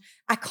around.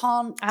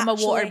 I'm a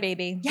water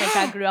baby. Yeah. Like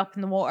I grew up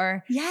in the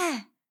water. Yeah.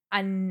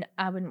 And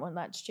I wouldn't want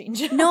that to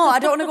change. No, I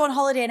don't want to go on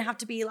holiday and have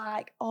to be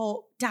like,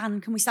 oh, Dan,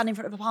 can we stand in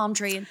front of a palm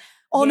tree? And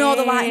no,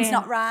 the lighting's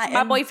not right.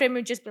 My boyfriend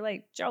would just be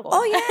like, juggle.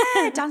 Oh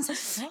yeah, Dan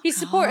says, he's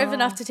supportive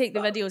enough to take the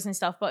videos and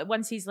stuff, but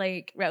once he's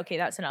like, right, okay,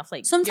 that's enough.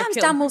 Like sometimes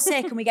Dan will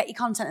say, can we get your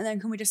content and then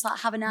can we just like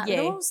have a night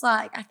with us?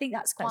 Like I think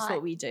that's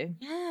what we do.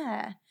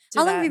 Yeah.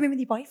 How long have you been with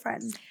your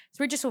boyfriend? So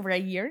we're just over a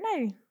year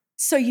now.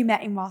 So you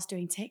met him whilst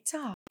doing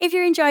TikTok. If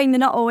you're enjoying the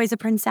Not Always a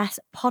Princess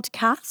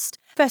podcast,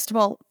 first of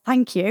all,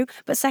 thank you.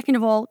 But second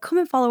of all, come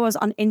and follow us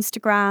on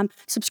Instagram,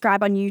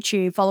 subscribe on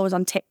YouTube, follow us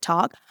on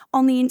TikTok.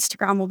 On the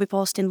Instagram, we'll be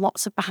posting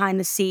lots of behind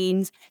the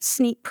scenes,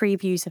 sneak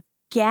previews of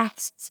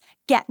guests,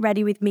 get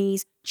ready with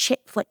me's, chick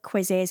flick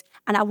quizzes.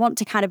 And I want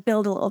to kind of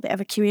build a little bit of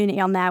a community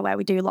on there where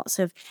we do lots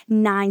of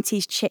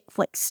 90s chick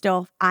flick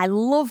stuff. I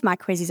love my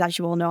quizzes, as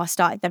you all know. I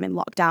started them in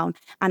lockdown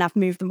and I've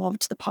moved them over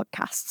to the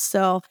podcast.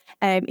 So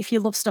if you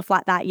love stuff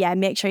like that,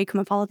 make sure you come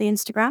and follow the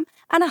Instagram.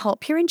 And I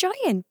hope you're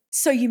enjoying.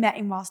 So you met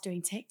him whilst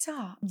doing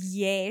TikTok?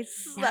 Yes.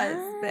 That's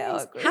a bit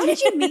awkward. How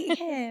did you meet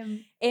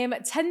him?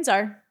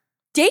 Tinder.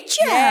 Did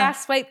you? Yeah, I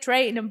swiped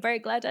right and I'm very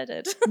glad I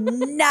did.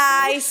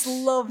 Nice,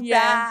 love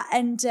that.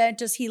 And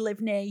does he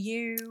live near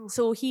you?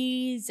 So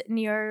he's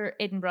near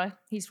Edinburgh.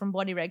 He's from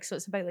Bonnyrig, so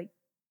it's about like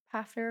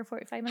half an hour,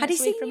 45 Had he minutes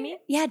away seen from you? me.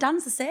 Yeah,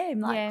 Dan's the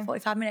same, like Yeah.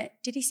 45 minutes.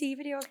 Did he see your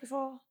videos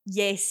before?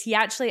 Yes, he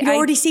actually. He'd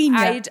already seen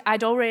you?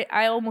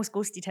 I almost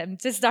ghosted him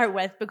to start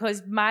with,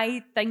 because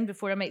my thing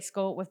before I met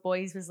Scott with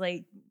boys was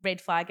like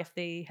red flag if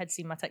they had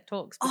seen my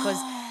TikToks, because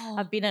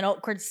I've been in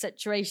awkward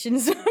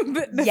situations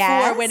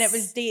before when it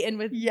was dating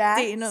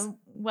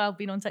while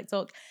being on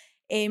TikTok.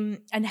 And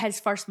his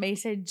first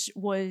message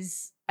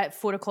was at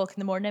 4 o'clock in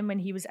the morning when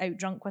he was out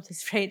drunk with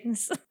his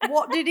friends.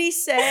 What did he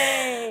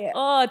say?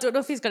 Oh, I don't know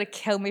if he's going to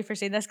kill me for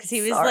saying this, because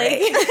he was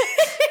Sorry. like,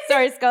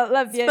 sorry, Scott,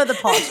 love you. For the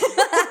pod.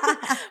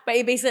 But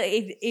he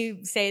basically, he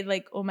said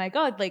like, oh my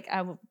God, like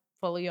I will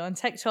follow you on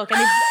TikTok. And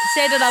he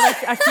said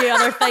a few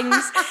other things.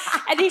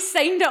 And he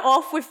signed it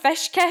off with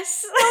fish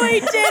kiss. No, he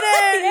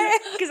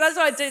didn't. Because that's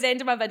what I do at the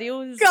end of my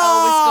videos. God.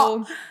 I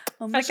always go,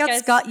 oh my fish God,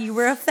 kiss. Scott, you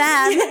were a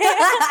fan.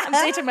 I'm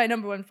dating my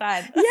number one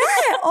fan. Yeah.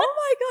 Oh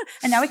my God.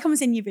 And now he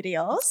comes in your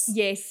videos.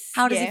 Yes.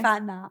 How does he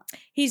find that?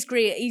 He's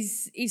great.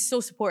 He's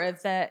so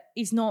supportive that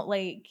he's not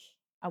like,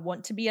 I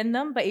want to be in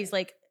them, but he's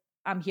like,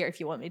 I'm here if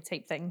you want me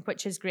type thing,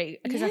 which is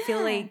great, because I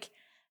feel like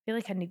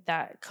I need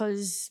that,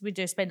 because we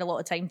do spend a lot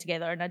of time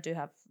together, and I do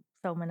have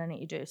filming I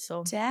need to do.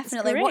 So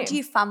definitely. What do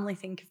your family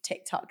think of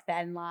TikTok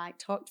then? Like,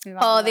 talk to me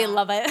about that. They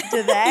love it.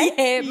 Do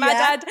they?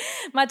 Yeah.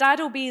 My dad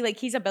will be like,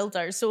 he's a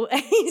builder, so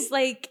he's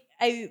like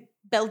out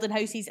building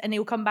houses, and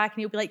he'll come back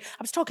and he'll be like,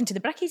 I was talking to the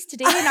brickies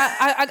today,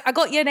 and I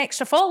got you an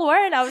extra follower,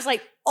 and I was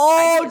like,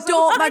 oh, so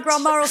don't. My much.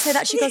 grandma will say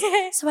that. She goes,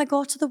 so I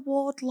go to the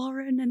ward,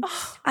 Lauren, and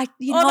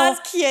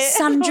that's cute.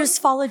 Sandra's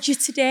followed you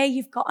today.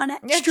 You've got an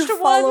extra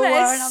one. follower.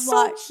 It's And I'm so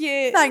like,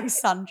 cute. thanks,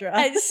 Sandra.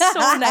 It's so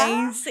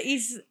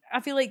nice. I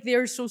feel like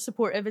they're so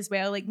supportive as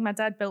well. Like my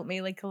dad built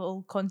me like a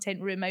little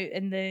content room out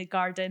in the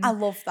garden. I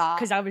love that.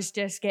 Because I was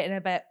just getting a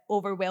bit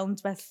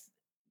overwhelmed with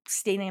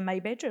staying in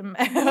my bedroom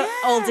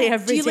all day,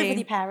 every day. Do you live with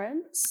your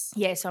parents?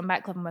 Yeah, so I'm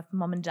back living with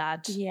mum and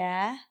dad.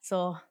 Yeah.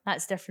 So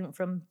that's different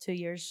from 2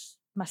 years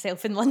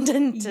myself in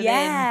London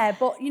to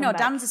but you know,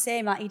 back. Dan's the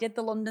same. Like, he did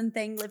the London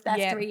thing, lived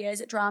there 3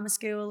 years at drama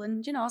school,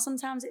 and you know,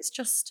 sometimes it's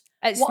just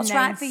what's nice.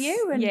 right for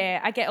you. And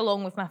I get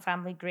along with my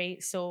family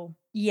great, so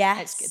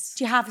yes. it's good.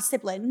 Do you have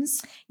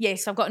siblings?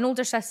 Yes, I've got an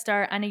older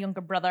sister and a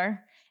younger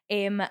brother.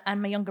 And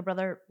my younger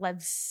brother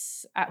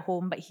lives at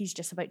home, but he's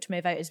just about to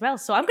move out as well.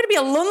 So I'm going to be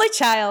a lonely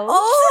child.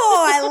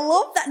 Oh, I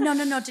love that.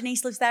 No.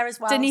 Denise lives there as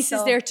well. Denise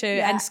is there too.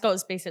 And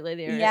Scott's basically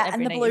there. Yeah, every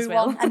and the night blue as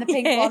well. one, and the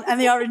pink one, and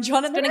the orange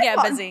one, and the red red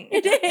one. It's going to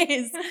get busy. It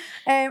is.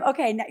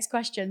 Okay, next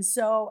question.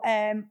 So,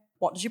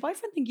 what does your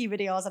boyfriend think of your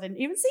videos? I didn't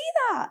even see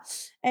that.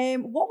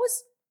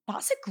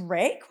 That's a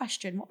great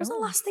question. What was the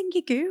last thing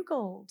you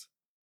Googled?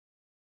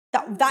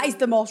 That is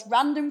the most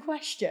random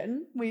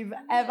question we've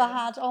ever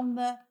had on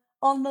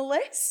the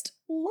list.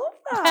 Love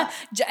that.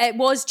 It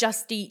was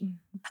Just Eat.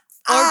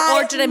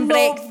 Ordering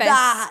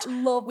breakfast.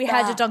 We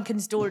had a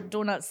Dunkin's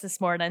Donuts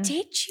this morning.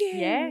 Did you?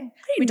 Yeah.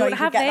 We don't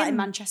have that in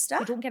Manchester.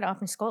 We don't get it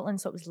up in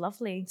Scotland, so it was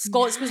lovely.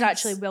 Scott's was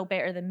actually well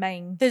better than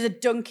mine. There's a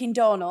Dunkin'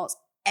 Donuts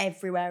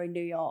everywhere in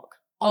New York.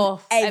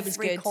 It was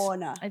good.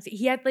 Corner.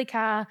 He had like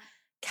a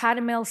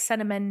caramel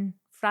cinnamon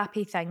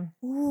frappe thing.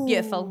 Ooh,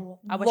 beautiful.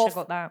 I wish I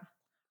got that.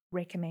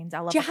 Recommend.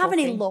 I love. Do you have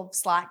any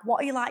loves? Like,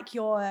 what are you like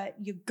your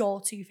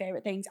go-to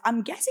favorite things?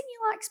 I'm guessing you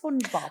like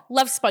SpongeBob.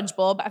 Love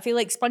SpongeBob. I feel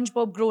like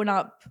SpongeBob growing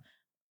up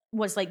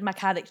was like my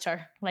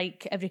character.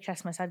 Like every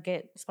Christmas I'd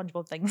get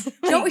SpongeBob things. Do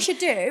you know what we should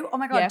do? Oh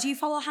my God, Yeah. do you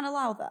follow Hannah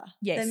Lowther?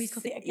 Yes. The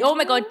musical theatre. Oh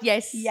my God,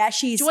 yes. Yeah,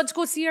 Do you want to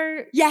go see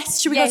her?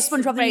 Yes, should we go to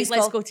SpongeBob the right, musical?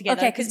 let's go together.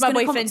 Okay, because it's my gonna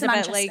come up boyfriend's to a bit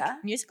Manchester.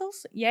 like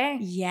musicals. Yeah.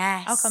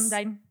 Yes. I'll come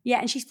down.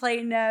 Yeah, and she's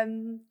playing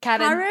Karen.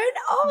 Karen.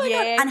 Oh my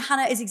Yeah. God. And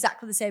Hannah is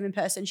exactly the same in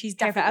person. She's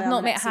Perfect. definitely I've not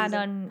on the met next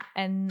Hannah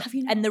season. Have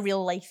you in the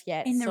real life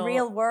yet. In the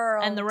real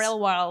world. In the real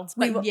world.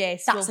 But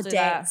yes, that's we'll a do date.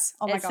 that.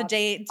 Oh my It's God. a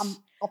date. I'm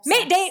obsessed.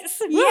 Mate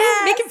dates.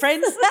 Yes. Making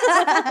friends.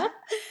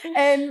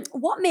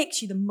 What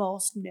makes you the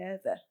most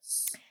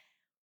nervous?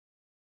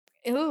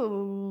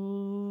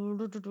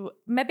 Ooh,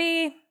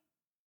 maybe.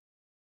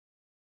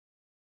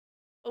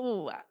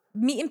 Oh,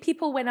 meeting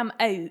people when I'm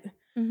out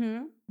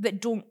that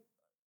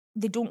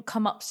don't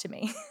come up to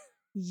me.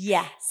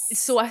 Yes.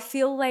 So I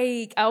feel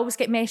like I always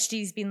get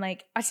messages being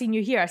like, I seen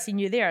you here, I seen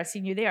you there, I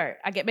seen you there.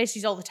 I get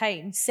messages all the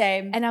time.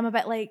 Same. And I'm a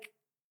bit like,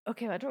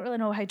 okay, I don't really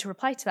know how to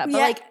reply to that. But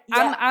Yeah, like,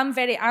 yeah.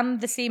 I'm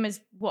the same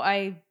as what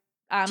I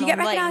am. Do you get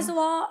online. recognised a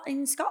lot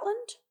in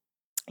Scotland?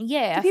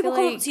 Yeah. Do people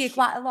come up to you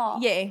quite a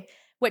lot? Yeah.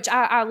 Which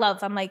I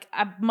love. I'm like,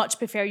 I much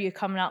prefer you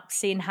coming up,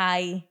 saying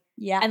hi.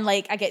 Yeah. And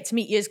like, I get to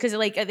meet you because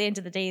like at the end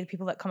of the day, the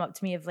people that come up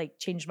to me have like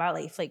changed my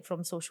life, like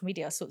from social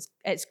media. So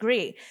it's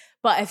great.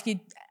 But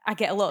I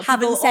get a lot of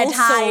haven't people said also,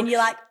 hi and you're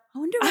like, I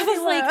wonder where they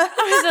were.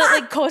 I was at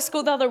like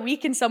Costco the other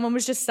week and someone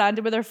was just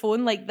standing with their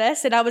phone like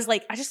this. And I was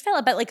like, I just felt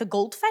a bit like a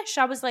goldfish.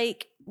 I was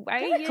like,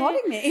 why are you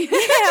recording me? Yeah,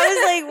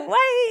 I was like,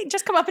 why?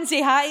 Just come up and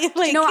say hi.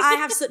 Like, you know what? I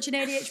have such an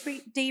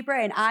ADHD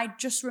brain. I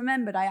just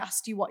remembered I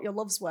asked you what your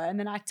loves were and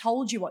then I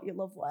told you what your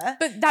love were.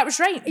 But that was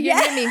right. You Yeah.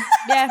 know me.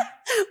 Yeah.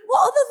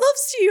 What other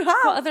loves do you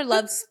have? What other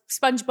loves?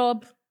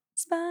 SpongeBob.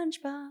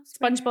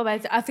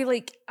 SpongeBob. I feel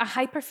like I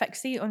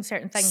hyperfixate on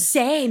certain things.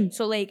 Same.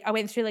 So like I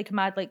went through like a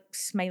mad like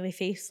smiley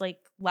face like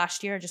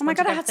last year. Just Oh my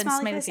God, I had everything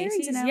smiley face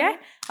earrings in LA. Yeah,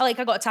 I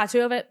got a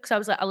tattoo of it because I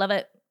was like, I love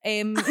it.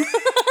 And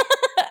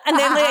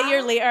then like a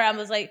year later, I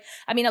was like,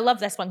 I mean, I love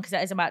this one because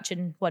it is a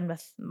matching one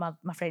with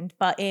my friend.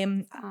 But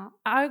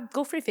I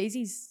go through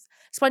phases.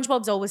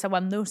 SpongeBob's always a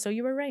one though, so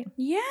you were right.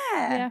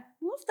 Yeah.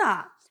 Love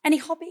that. Any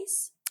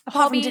hobbies?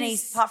 Apart Hobbies? from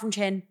Denise, apart from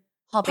Chin.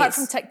 Hobbies. Apart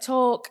from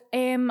TikTok,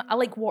 I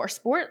like water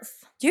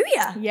sports. Do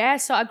you? Yeah,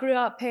 so I grew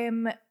up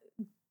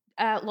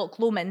at Loch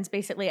Lomond.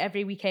 Basically,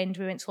 every weekend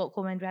we went to Loch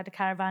Lomond. We had a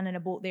caravan and a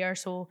boat there,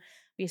 so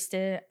we used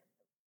to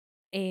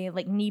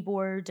like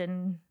kneeboard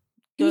and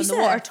doing the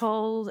water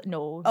tall.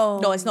 No,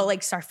 it's not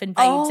like surfing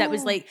vibes. It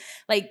was like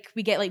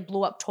we get like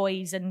blow up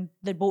toys and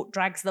the boat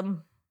drags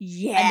them.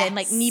 Yes. And then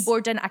like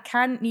kneeboarding. I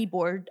can't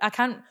kneeboard. I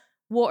can't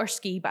water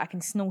ski, but I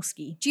can snow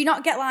ski. Do you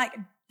not get like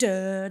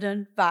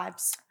Durden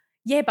vibes?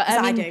 Yeah, but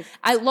I do.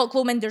 At Loch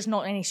Lomond, there's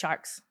not any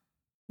sharks.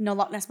 No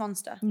Loch Ness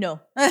Monster? No.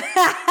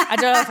 I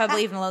don't know if I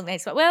believe in the Loch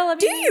Ness, but well, I mean,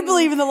 do you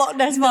believe in the Loch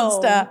Ness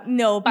Monster?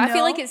 No, but I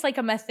feel like it's like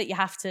a myth that you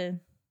have to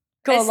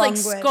go it's along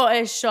like with.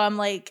 Scottish, so I'm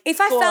like,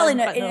 if I fell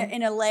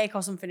in a lake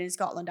or something in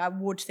Scotland, I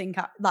would think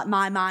like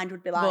my mind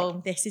would be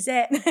like, this is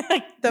it. We've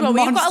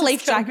got a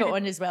life jacket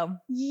on as well.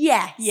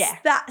 Yes. Yeah.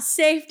 That's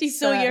safety first.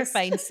 So you're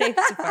fine.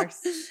 Safety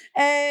first.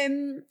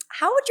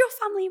 How would your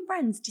family and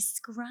friends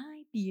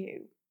describe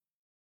you?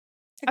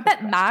 A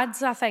bit mad,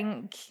 I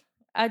think.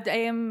 I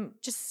am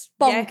just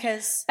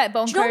bonkers. Bit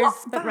bonkers, do you know what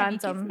bit vibe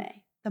random. You give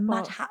me? The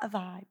Mad Hatter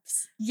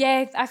vibes.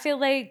 Yeah, I feel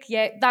like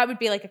that would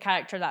be like a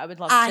character that I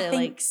would love to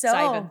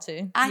dive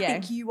into. I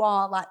think you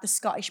are like the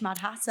Scottish Mad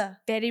Hatter.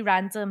 Very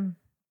random,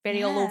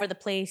 very all over the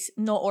place,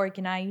 not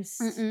organised.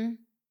 But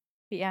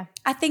yeah.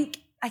 I think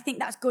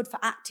that's good for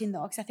acting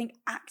though, because I think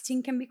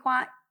acting can be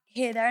quite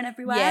here, there and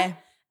everywhere. Yeah.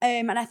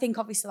 And I think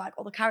obviously like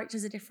all the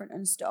characters are different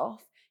and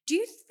stuff. Do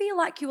you feel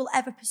like you will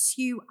ever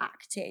pursue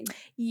acting?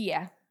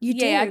 Yeah. You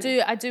do?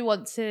 Yeah, I do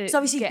want to so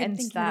obviously get you've been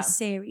into thinking that. of a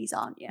series,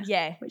 aren't you?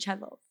 Yeah. Which I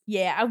love.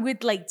 Yeah, I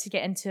would like to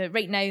get into it.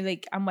 Right now,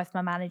 like I'm with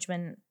my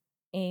management,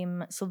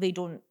 so they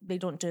don't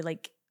do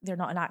like, they're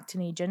not an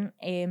acting agent.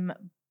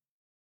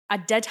 I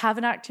did have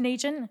an acting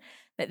agent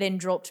that then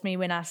dropped me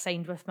when I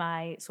signed with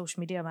my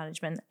social media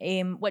management,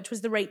 which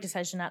was the right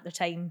decision at the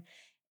time.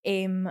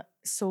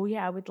 So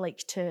yeah, I would like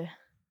to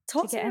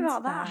talk to me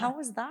about that. How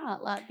was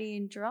that, like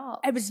being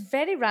dropped? It was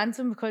very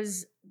random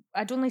because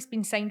I'd only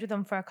been signed with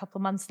them for a couple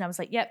of months, and I was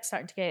like, yep,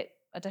 starting to get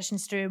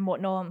auditions through and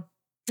whatnot.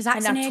 Because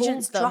acting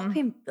agents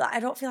dropping, like, I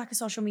don't feel like a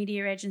social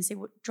media agency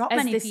would drop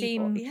many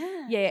people.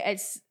 Yeah,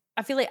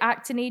 I feel like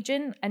acting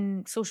agent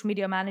and social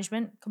media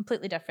management,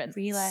 completely different.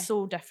 Really?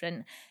 So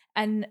different.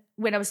 And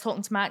when I was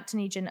talking to my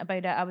acting agent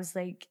about it, I was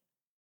like,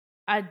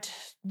 I'd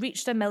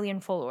reached 1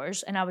 million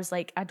followers, and I was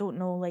like, I don't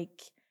know,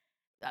 like,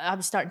 I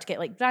was starting to get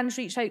like brands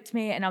reach out to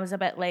me, and I was a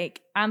bit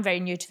like, I'm very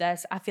new to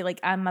this. I feel like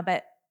I'm a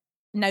bit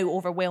now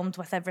overwhelmed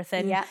with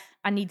everything. Yeah.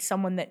 I need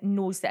someone that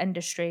knows the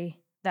industry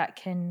that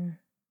can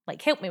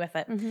like help me with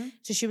it.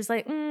 So she was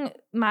like,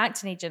 my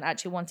acting agent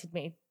actually wanted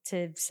me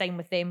to sign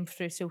with them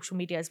through social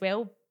media as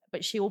well,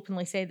 but she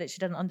openly said that she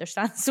didn't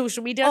understand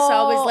social media. So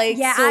I was like,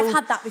 I've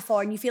had that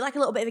before, and you feel like a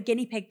little bit of a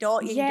guinea pig,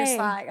 don't you? Yeah. You're just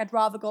like, I'd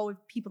rather go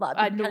with people that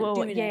have been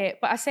doing it.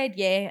 But I said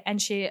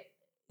and she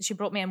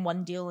brought me in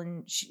one deal,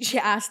 and she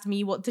asked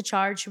me what to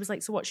charge. She was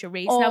like, so what's your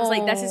rates? And I was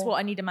like, this is what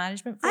I need a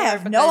management for. I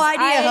have no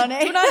idea, honey.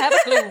 I do not have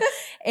a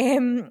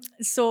clue.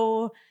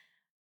 So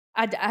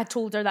I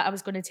told her that I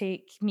was going to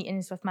take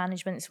meetings with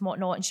management and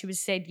whatnot, and she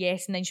said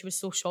yes. And then she was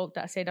so shocked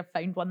that I said, I've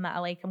found one that I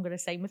like, I'm going to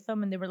sign with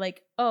them. And they were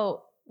like,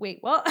 oh, wait,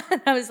 what?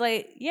 And I was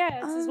like, yeah,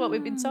 this is what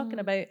we've been talking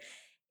about.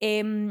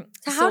 So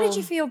how did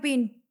you feel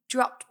being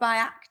dropped by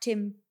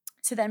acting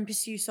to then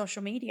pursue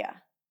social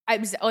media? It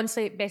was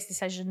honestly the best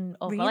decision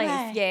of my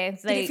life. Yeah.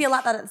 Did it feel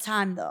like that at the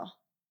time though?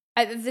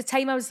 At the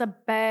time I was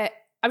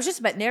just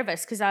a bit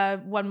nervous because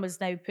was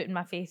now putting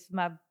my faith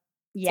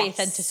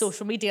into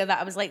social media,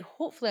 that I was like,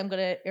 hopefully I'm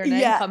going to earn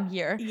an income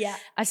here. Yeah.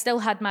 I still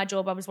had my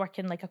job. I was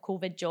working like a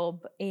COVID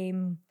job.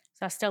 So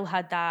I still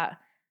had that.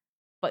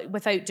 But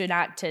without doing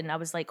acting, I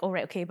was like, all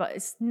right, okay. But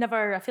it's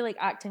never, I feel like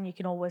acting,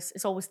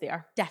 it's always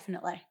there.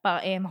 Definitely.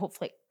 But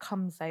hopefully it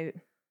comes out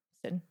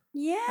soon.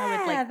 Yeah, I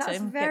would like that's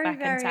to very, get back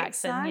very into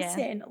acting.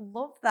 exciting. Yeah.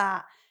 Love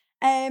that.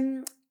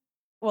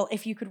 Well,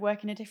 if you could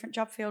work in a different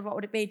job field, what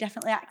would it be?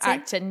 Definitely acting.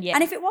 Acting, yeah.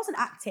 And if it wasn't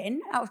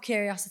acting, out of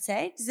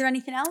curiosity, is there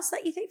anything else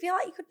that you feel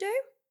like you could do?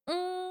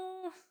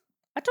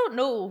 I don't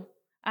know,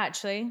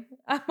 actually.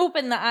 I'm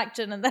hoping that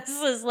acting and this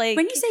is like...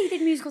 When you say you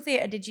did musical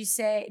theatre, could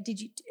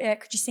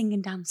you sing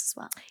and dance as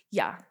well?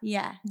 Yeah.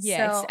 Yeah.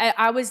 Yes. So,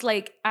 I was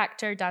like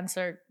actor,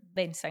 dancer,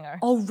 then singer.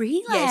 Oh,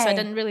 really? Yeah, so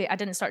I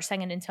didn't start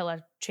singing until I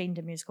trained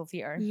in musical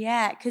theatre.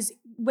 Yeah, because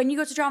when you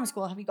go to drama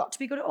school, have you got to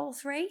be good at all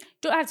three?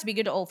 Don't have to be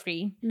good at all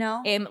three.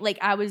 No. Like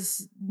I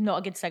was not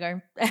a good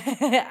singer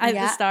at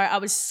the start. I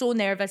was so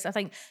nervous. I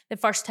think the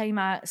first time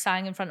I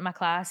sang in front of my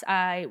class,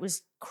 I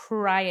was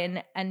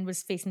crying and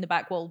was facing the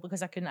back wall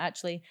because I couldn't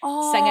actually sing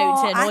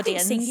out to an audience. I think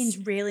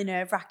singing's really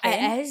nerve-wracking.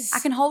 It is. I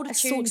can hold a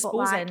It's tune, so but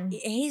like, exposing.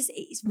 it is.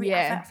 It's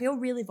I feel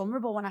really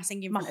vulnerable when I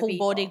sing in my front of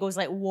people. whole body goes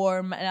like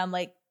warm, and I'm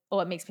like, oh,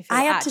 it makes me feel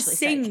I had actually to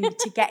sing sick.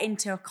 to get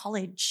into a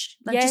college.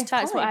 Like Yeah, just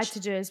that's college. what I had to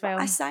do as well.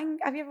 I sang.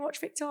 Have you ever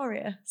watched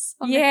Victorious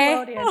on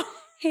Yeah. Nickelodeon?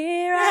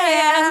 Here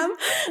I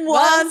am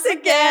once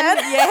again.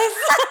 Yes.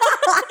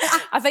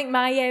 I think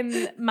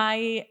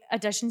my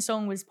audition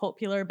song was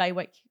Popular by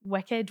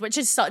Wicked, which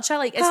is such a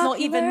like, it's not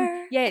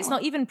even, it's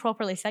not even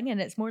properly singing.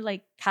 It's more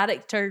like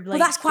character. Like, well,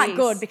 that's quite phrase.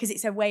 good because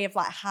it's a way of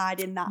like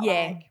hiding that.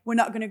 Yeah. Like, we're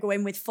not going to go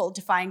in with full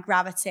defying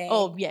gravity.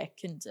 Oh yeah,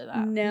 couldn't do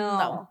that.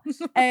 No.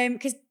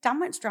 Because Dan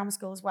went to drama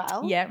school as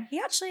well. Yeah. He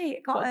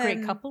actually got a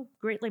great couple,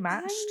 greatly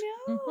matched.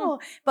 I know.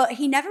 But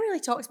he never really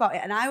talks about it,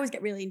 and I always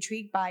get really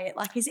intrigued by it.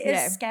 Like, is it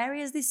as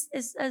scary as this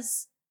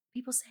as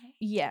people say?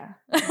 Yeah.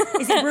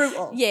 Is it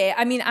brutal? Yeah.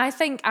 I mean, I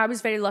think I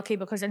was very lucky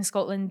because in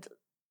Scotland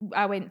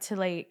I went to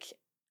like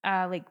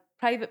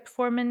private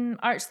performing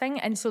arts thing,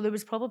 and so there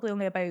was probably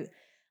only about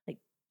like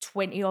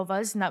 20 of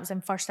us, and that was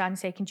in first and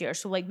second year.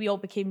 So like we all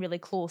became really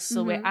close.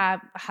 So I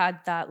had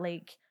that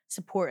like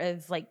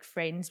supportive like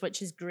friends,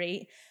 which is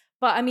great.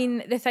 But I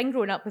mean, the thing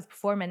growing up with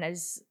performing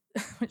is,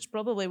 which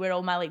probably where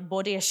all my like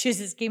body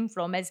issues came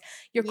from, is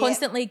you're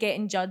constantly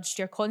getting judged,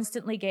 you're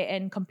constantly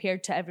getting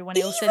compared to everyone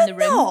else in the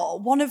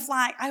room. One of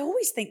like, I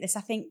always think this,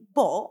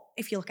 but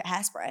if you look at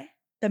Hairspray,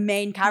 the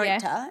main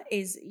character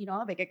is, you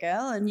know, a bigger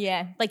girl. And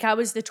like I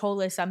was the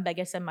tallest and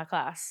biggest in my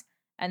class,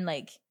 and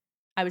like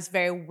I was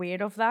very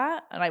aware of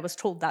that, and I was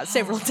told that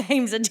several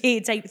times a day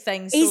type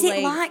thing. So is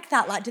it like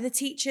that? Like, do the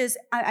teachers,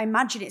 I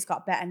imagine it's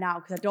got better now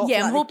because I don't feel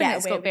I'm like hoping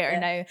it's got better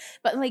now.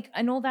 But like,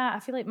 I know that I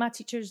feel like my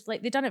teachers,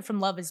 like, they've done it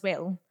from love as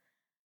well.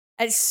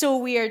 It's so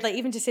weird, like,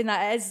 even just saying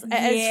that it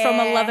is from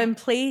a loving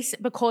place,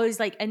 because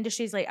like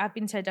industries, like I've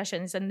been to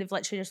auditions and they've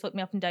literally just looked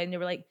me up and down. They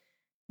were like,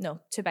 no,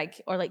 too big,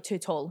 or like too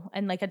tall.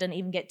 And like I didn't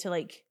even get to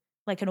like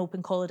an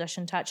open call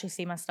audition to actually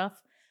say my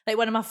stuff. Like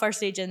one of my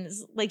first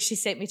agents, like she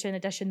sent me to an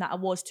audition that I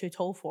was too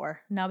tall for.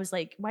 And I was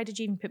like, why did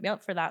you even put me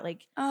up for that?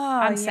 Like,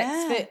 I'm 6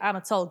 foot, I'm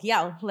a tall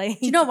gal. Like,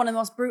 do you know one of the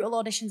most brutal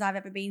auditions I've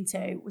ever been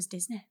to was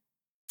Disney?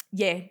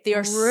 Yeah, they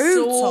are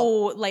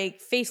so like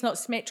face not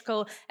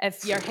symmetrical.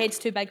 If your head's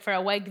too big for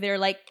a wig, they're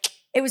like,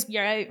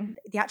 you're out.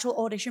 The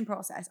actual audition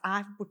process,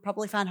 I would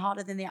probably find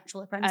harder than the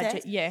actual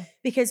Apprentice.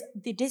 Because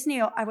the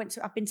Disney,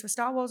 I've been to a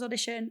Star Wars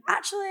audition,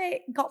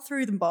 actually got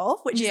through them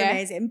both, which is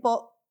amazing.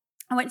 But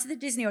I went to the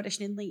Disney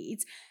audition in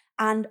Leeds,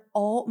 and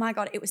oh my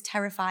God, it was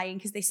terrifying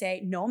because they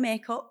say no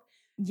makeup,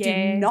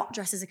 do not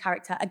dress as a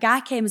character. A guy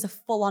came as a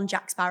full-on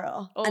Jack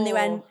Sparrow, and they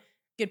went,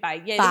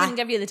 goodbye. Yeah, bye. They wouldn't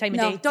give you the time of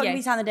day. Don't give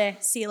me time of day.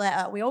 See you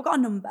later. We all got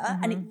a number,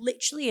 and it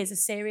literally is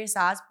as serious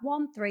as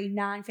 1, 3,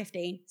 9,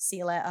 15. See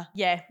you later.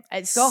 Yeah,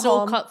 it's Go so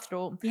home.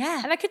 Cutthroat.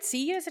 Yeah, and I could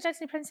see you as a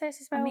Disney princess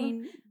as well. I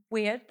mean,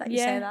 weird that you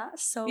say that.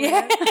 So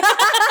weird.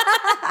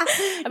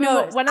 I mean,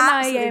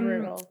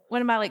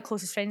 one of my like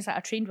closest friends that I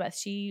trained with,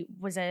 she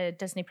was a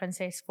Disney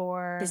princess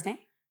for Disney.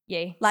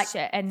 Yeah, like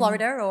in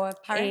Florida or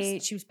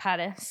Paris. She was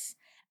Paris,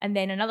 and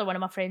then another one of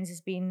my friends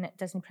has been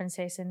Disney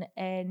princess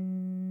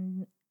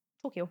in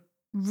Tokyo.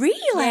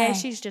 Really? Yeah,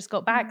 she's just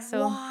got back.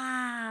 So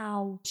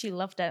wow, she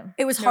loved it.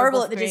 It was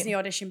horrible at the Disney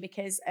audition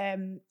because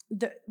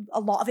a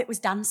lot of it was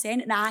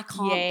dancing, and I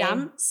can't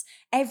dance.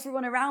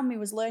 Everyone around me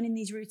was learning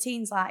these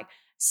routines like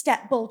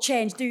step, ball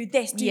change, do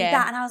this, do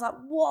that, and I was like,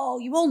 "Whoa,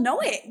 you all know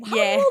it? How do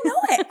you all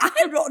know it? I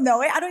don't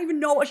know it. I don't even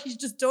know what she's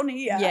just done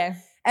here." Yeah.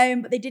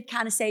 But they did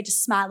kind of say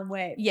just smile and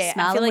wave. Yeah,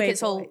 smile I feel and like wave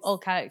it's all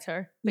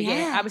character. But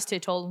yeah, I was too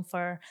tall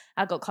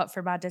I got cut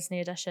for my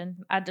Disney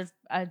audition. I did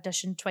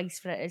audition twice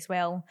for it as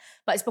well.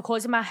 But it's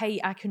because of my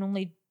height, I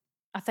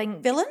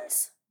think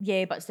villains?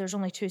 Yeah, but there's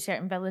only 2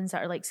 certain villains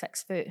that are like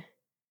 6 foot.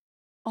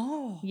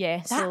 Oh.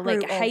 Yeah, so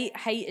like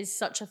height is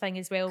such a thing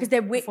as well. Because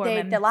they're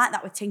like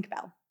that with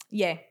Tinkerbell.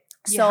 Yeah.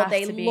 So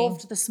they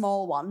loved the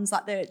small ones,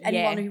 like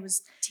anyone who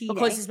was teeny.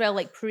 Because as well,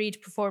 like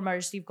parade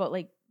performers, you've got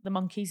like the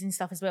monkeys and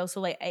stuff as well.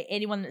 So like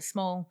anyone that's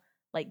small,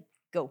 like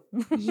go.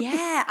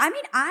 Yeah. I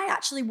mean, I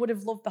actually would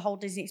have loved the whole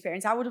Disney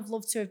experience. I would have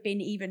loved to have been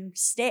even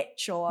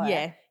Stitch or,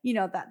 you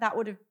know, that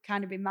would have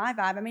kind of been my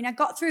vibe. I mean, I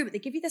got through, but they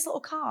give you this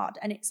little card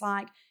and it's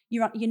like,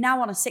 you're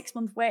now on a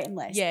 6-month waiting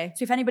list. Yeah.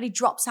 So if anybody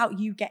drops out,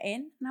 you get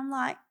in. And I'm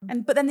like,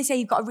 but then they say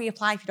you've got to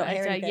reapply if you don't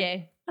hear anything. Yeah.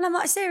 And I'm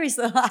like,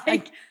 seriously,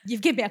 like,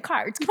 you've given me a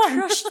card. Come on.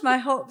 Crushed my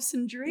hopes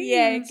and dreams.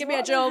 Yeah, give me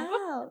a job.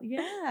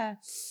 Yeah.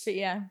 But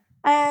yeah.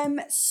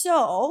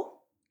 So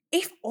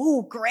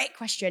great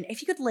question.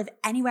 If you could live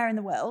anywhere in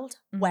the world,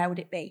 where would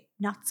it be?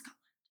 Not Scotland.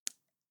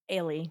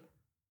 LA.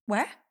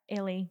 Where?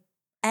 LA.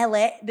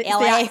 LA.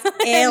 LA.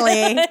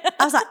 LA.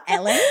 I was like,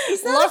 LA?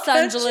 Is that Los a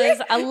country?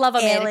 Angeles. I love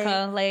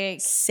America. LA.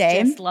 Like,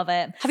 Same. just love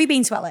it. Have you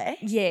been to LA?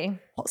 Yeah.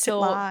 What's So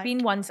it like?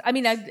 been once. I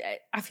mean,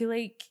 I feel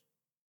like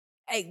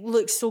it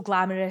looks so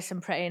glamorous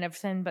and pretty and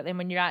everything, but then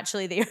when you're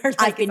actually there,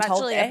 like, I've been it's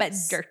told actually a bit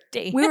this.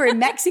 dirty. We were in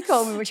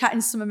Mexico and we were chatting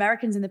to some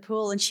Americans in the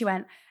pool, and she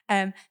went,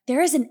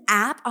 there is an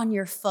app on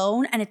your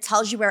phone and it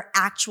tells you where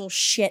actual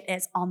shit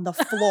is on the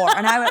floor.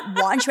 And I went,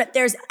 what? And she went,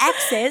 there's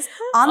X's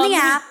on the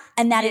app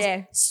and that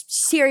is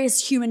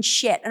serious human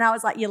shit. And I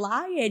was like, you're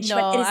lying. She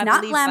went, it is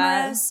not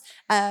glamorous.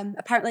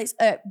 Apparently it's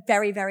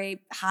very,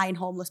 very high in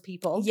homeless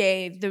people.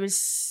 Yeah, there was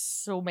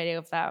so many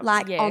of that.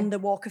 Like on the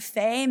Walk of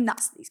Fame.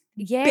 That's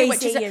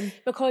which is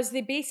because they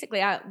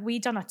basically, we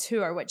done a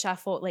tour, which I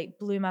thought like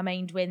blew my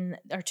mind when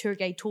our tour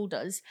guide told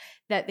us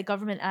that the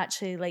government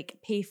actually like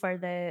pay for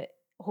the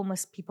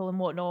homeless people and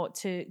whatnot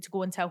to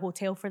go into a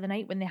hotel for the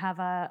night when they have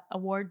a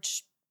award,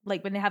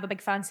 like when they have a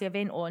big fancy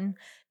event on,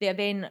 the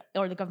event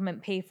or the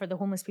government pay for the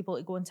homeless people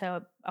to go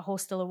into a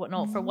hostel or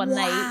whatnot for one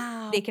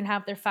night. They can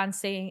have their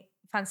fancy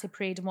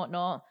parade and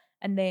whatnot,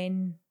 and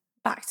then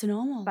back to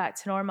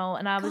normal.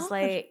 And I was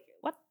like,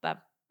 what the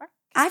fuck?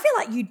 I feel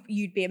like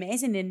you'd be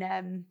amazing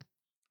in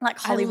like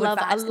Hollywood.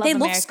 I love they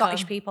America. love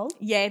Scottish people.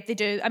 Yeah, they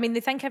do. I mean, they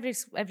think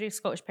every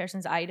Scottish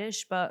person's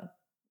Irish, but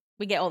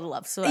we get all the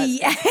love. So that's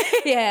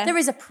yeah. There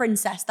is a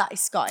princess that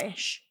is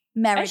Scottish.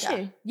 Merida. Is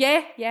she?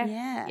 Yeah.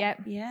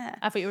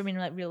 I thought you were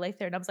meaning like real life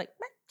there, and I was like,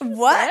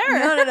 what?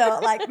 No.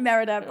 Like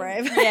Merida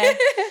Brave. Yeah.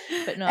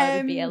 But no, it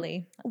would be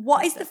Ellie.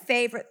 What is the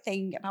favourite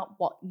thing about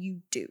what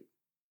you do?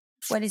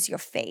 What is your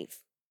fave?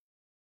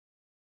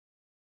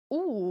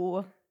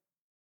 Ooh.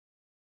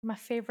 My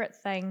favourite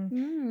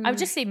thing. I would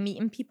just say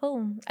meeting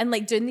people and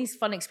like doing these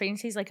fun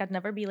experiences. Like I'd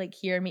never be like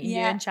here meeting you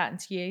and chatting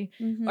to you.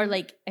 Or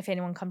like if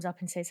anyone comes up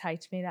and says hi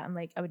to me, that I'm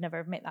like, I would never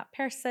have met that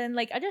person.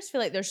 Like I just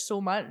feel like there's so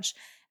much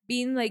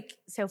being like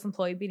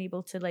self-employed, being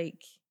able to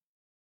like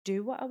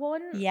do what I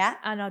want. Yeah.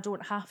 And I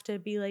don't have to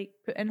be like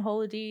put in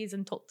holidays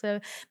and talk to,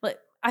 but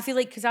I feel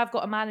like because I've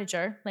got a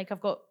manager, like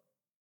I've got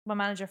my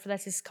manager for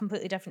this is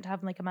completely different to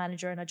having like a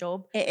manager and a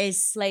job. It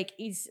is. Like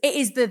it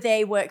is the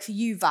they work for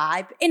you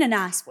vibe in a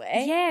nice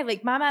way. Yeah,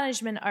 like my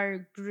management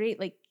are great.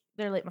 Like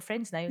they're like my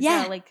friends now as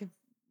well, like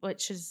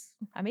which is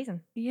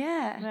amazing.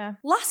 Yeah.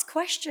 Last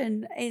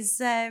question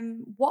is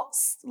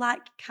what's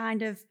like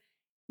kind of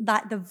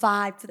like the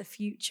vibe for the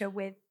future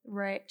with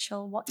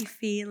Rachel? What you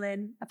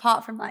feeling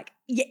apart from like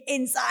your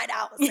Inside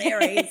Out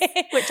series,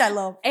 which I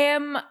love?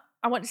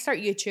 I want to start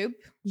YouTube.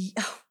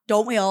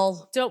 Don't we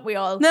all?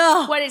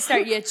 No. I want to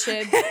start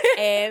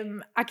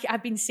YouTube.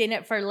 I've been saying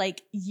it for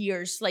like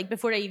years, like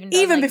before I even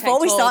before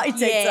TikTok. we started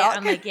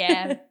TikTok.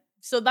 Yeah, I'm like,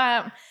 so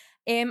that,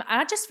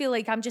 I just feel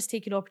like I'm just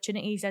taking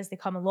opportunities as they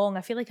come along.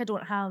 I feel like I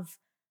don't have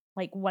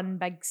like one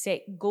big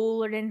set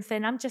goal or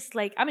anything. I'm just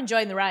like, I'm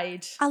enjoying the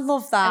ride. I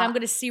love that. And I'm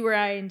going to see where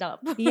I end up.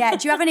 Yeah.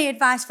 Do you have any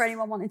advice for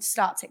anyone wanting to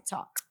start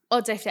TikTok?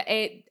 Oh,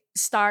 definitely.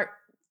 Start.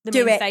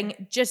 The main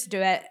thing, just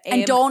do it.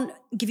 And don't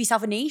give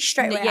yourself a niche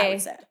straight away.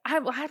 Yeah.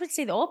 I would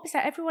say the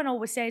opposite. Everyone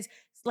always says,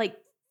 like,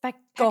 pick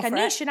a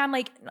niche. And I'm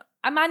like,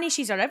 my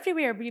niches are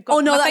everywhere. But you've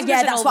got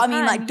that's what I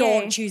mean. Like,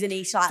 don't choose a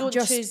niche. Like, don't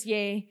just choose,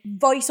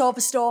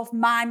 voiceover stuff,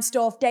 mime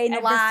stuff, day in the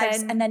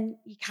lives. And then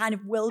you kind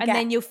of will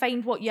then you'll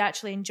find what you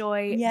actually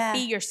enjoy. Yeah. Be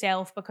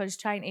yourself, because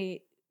trying to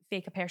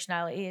fake a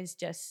personality is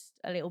just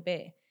a little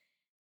bit,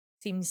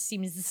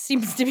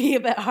 seems to be a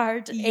bit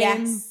hard.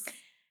 Yes.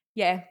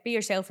 Yeah, be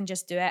yourself and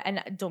just do it,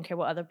 and don't care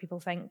what other people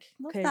think.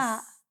 Love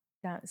that.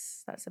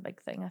 That's a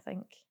big thing, I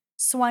think.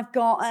 So I've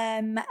got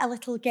a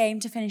little game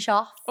to finish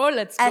off. Oh,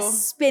 let's go. A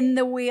spin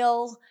the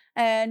wheel,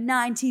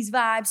 90s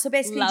vibe. So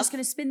basically, you're just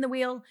going to spin the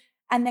wheel,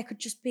 and there could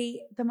just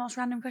be the most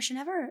random question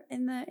ever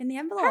in the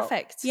envelope.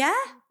 Perfect. Yeah,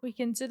 we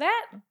can do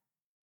that.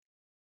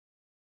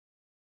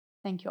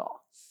 Thank you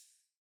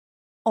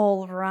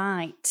all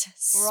right.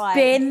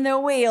 Spin the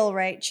wheel,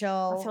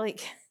 Rachel. I feel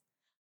like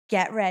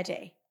get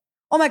ready.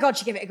 Oh my God,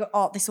 she gave it a go.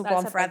 Oh, this will go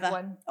on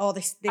forever. Oh,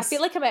 this. I feel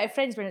like I'm at a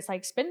friend's when it's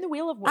like, spin the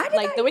wheel of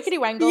like the wickedy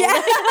wangle.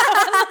 Yeah.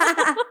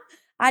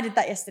 I did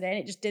that yesterday and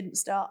it just didn't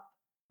stop.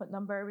 What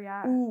number are we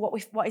at? Ooh,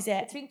 what is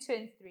it? Between 2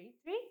 and 3.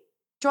 3?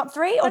 Do you want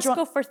 3 or Let's do you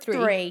want go for 3?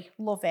 3.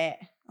 Love it.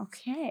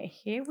 Okay,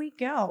 here we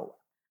go.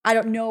 I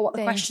don't know what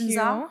the questions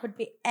are. Could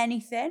be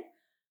anything.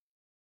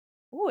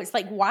 Oh, it's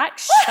like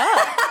wax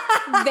shut.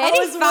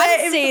 Very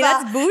fancy.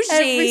 That's bougie.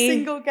 Every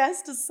single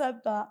guest has said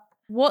that.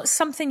 What's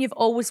something you've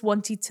always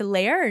wanted to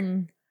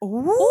learn?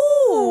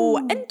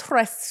 Ooh,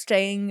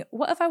 interesting.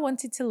 What have I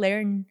wanted to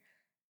learn?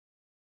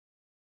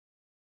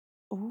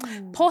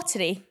 Ooh.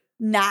 Pottery.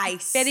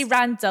 Nice. Very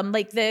random.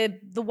 Like the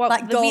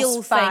like the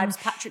wheel vibes,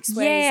 thing. Patrick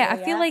Swayze. Yeah, I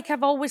feel like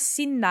I've always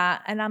seen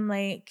that and I'm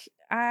like,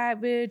 I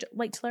would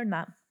like to learn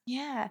that.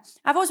 Yeah.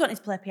 I've always wanted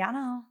to play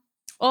piano.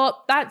 Oh,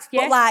 that's,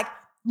 But like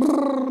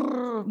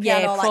piano,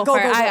 Yeah, like proper.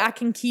 go. I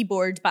can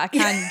keyboard, but I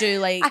can't do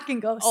like I can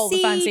go all C,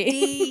 the fancy.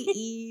 D,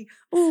 E,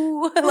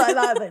 ooh, like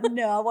that. But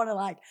no, I want to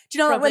like. Do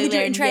you know like when they do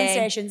it in train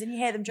stations and you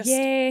hear them just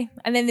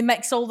and then they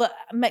mix all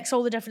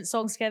the different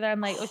songs together.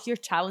 I'm like, look, you're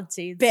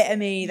talented. bit of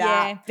me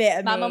that bit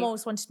of My me. mum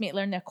always wanted me to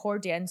learn the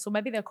accordion, so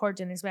maybe the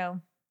accordion as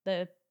well.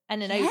 The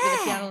in and out with the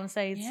piano on the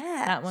sides.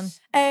 Yeah, that one.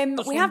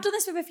 We have done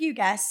this with a few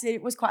guests.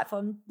 It was quite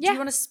fun. Yeah. Do you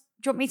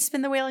want me to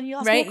spin the wheel and you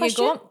ask me Right, a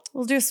question? you go.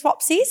 We'll do a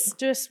swapsies.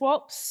 Do a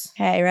swaps.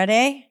 Okay,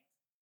 ready?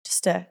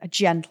 Just a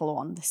gentle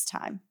one this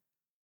time.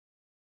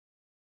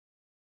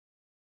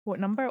 What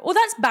number? Oh,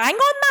 that's bang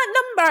on that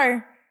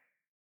number.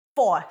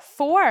 4.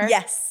 4.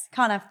 Yes,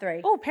 can't have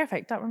 3. Oh,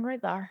 perfect. That one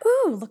right there.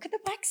 Ooh, look at the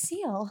back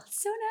seal.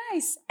 So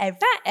nice.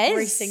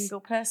 Every single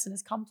person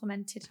has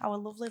complimented our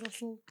lovely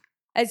little.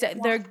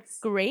 They're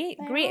great.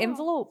 They Great are.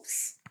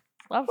 envelopes.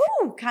 Love.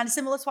 Ooh, kind of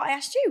similar to what I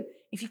asked you.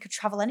 If you could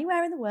travel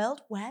anywhere in the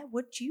world, where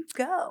would you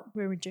go?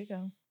 Where would you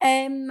go?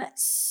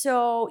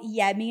 So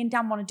yeah, me and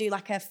Dan want to do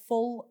like a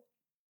full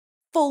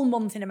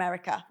month in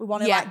America. We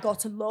want to like go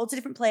to loads of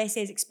different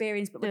places,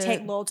 experience, but we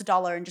take loads of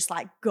dollar and just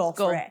like go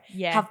for it.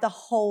 Yeah. Have the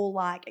whole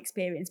like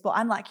experience. But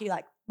I'm like you,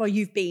 like, well,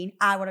 you've been.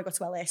 I want to go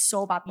to LA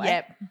so badly.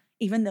 Yep.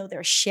 Even though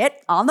there's shit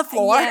on the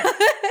floor. Yep.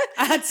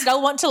 I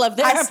still want to live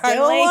there. I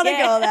still want to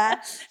go there.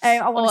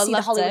 I want to see the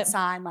loved Hollywood it.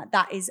 sign. Like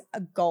that is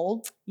a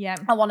goal. Yeah.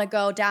 I want to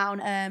go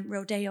down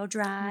Rodeo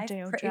Drive.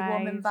 Rodeo Pretty Drive.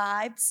 woman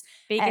vibes.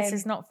 Vegas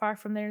is not far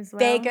from there as well.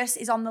 Vegas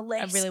is on the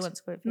list. I really want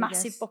to go to Vegas.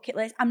 Massive bucket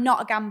list. I'm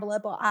not a gambler,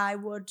 but I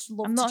would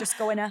love to just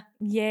go in a.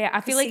 Yeah,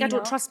 I feel like I casino.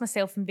 don't trust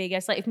myself in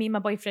Vegas. Like if me and my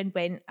boyfriend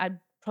went, I'd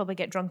probably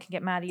get drunk and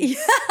get married.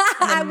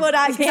 I would.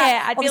 I'd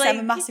be like, I'm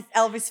a massive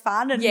Elvis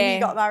fan, and he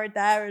got married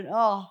there, and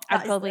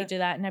I'd probably do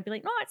that, and I'd be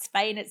like, no, it's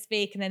fine, it's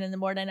fake, and then in the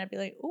morning I'd be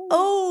like,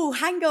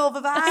 hangover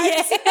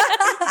vibes.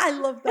 I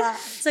love that.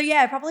 So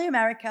yeah, probably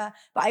America,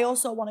 but I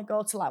also want to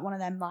go to like one of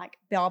them like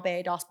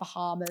Barbados,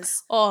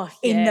 Bahamas,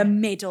 in the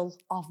middle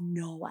of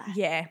nowhere.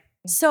 Yeah.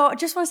 So I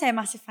just want to say a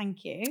massive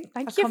thank you.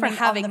 Thank you for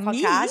having on the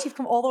me. podcast. You've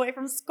come all the way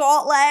from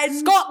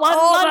Scotland. Land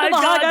of the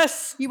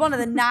haggis. You're one of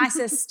the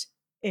nicest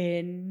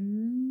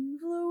content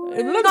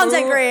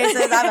creators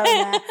out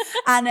there.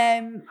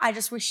 And I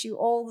just wish you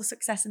all the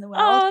success in the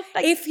world.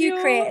 If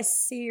you create a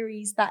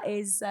series that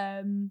is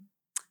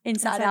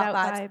Inside Out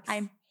vibes,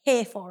 I'm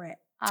here for it.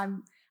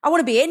 I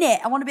want to be in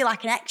it. I want to be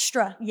like an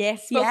extra.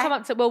 Yes, we'll come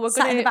up to. Well, we'll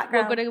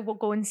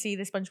go and see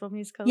the SpongeBob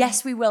musical.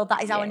 Yes, we will.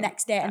 That is our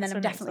next date, and then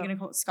I'm definitely going to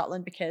come to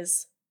Scotland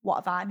because what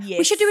a vibe. Yes.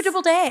 We should do a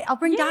double date. I'll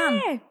bring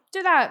Dan. Yeah,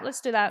 do that. Let's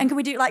do that. And can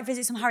we do like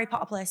visit some Harry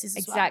Potter places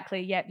as well?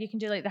 Exactly. Yeah, you can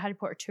do like the Harry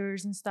Potter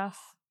tours and stuff.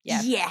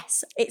 Yeah.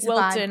 Yes, it's we'll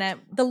a vibe. doing it.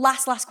 The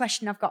last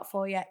question I've got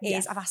for you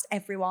is I've asked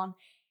everyone,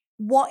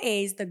 what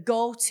is the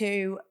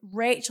go-to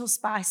Rachel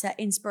Spicer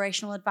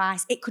inspirational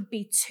advice? It could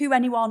be to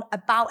anyone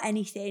about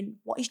anything.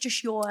 What is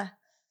just your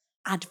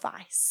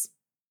advice?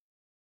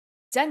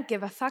 Don't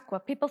give a fuck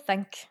what people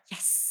think.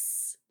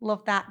 Yes.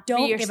 Love that.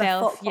 Don't give a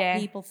fuck what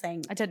people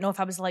think. I didn't know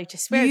if I was allowed to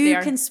swear you there.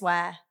 You can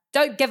swear.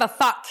 Don't give a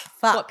fuck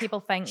what people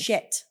think.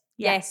 Shit.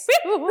 Yes.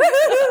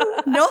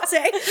 Naughty.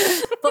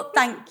 But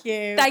thank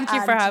you. Thank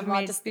you for having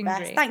me. It's been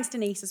great. Thanks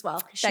Denise as well,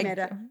 because she made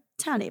a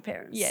tiny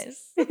appearance.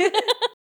 Yes.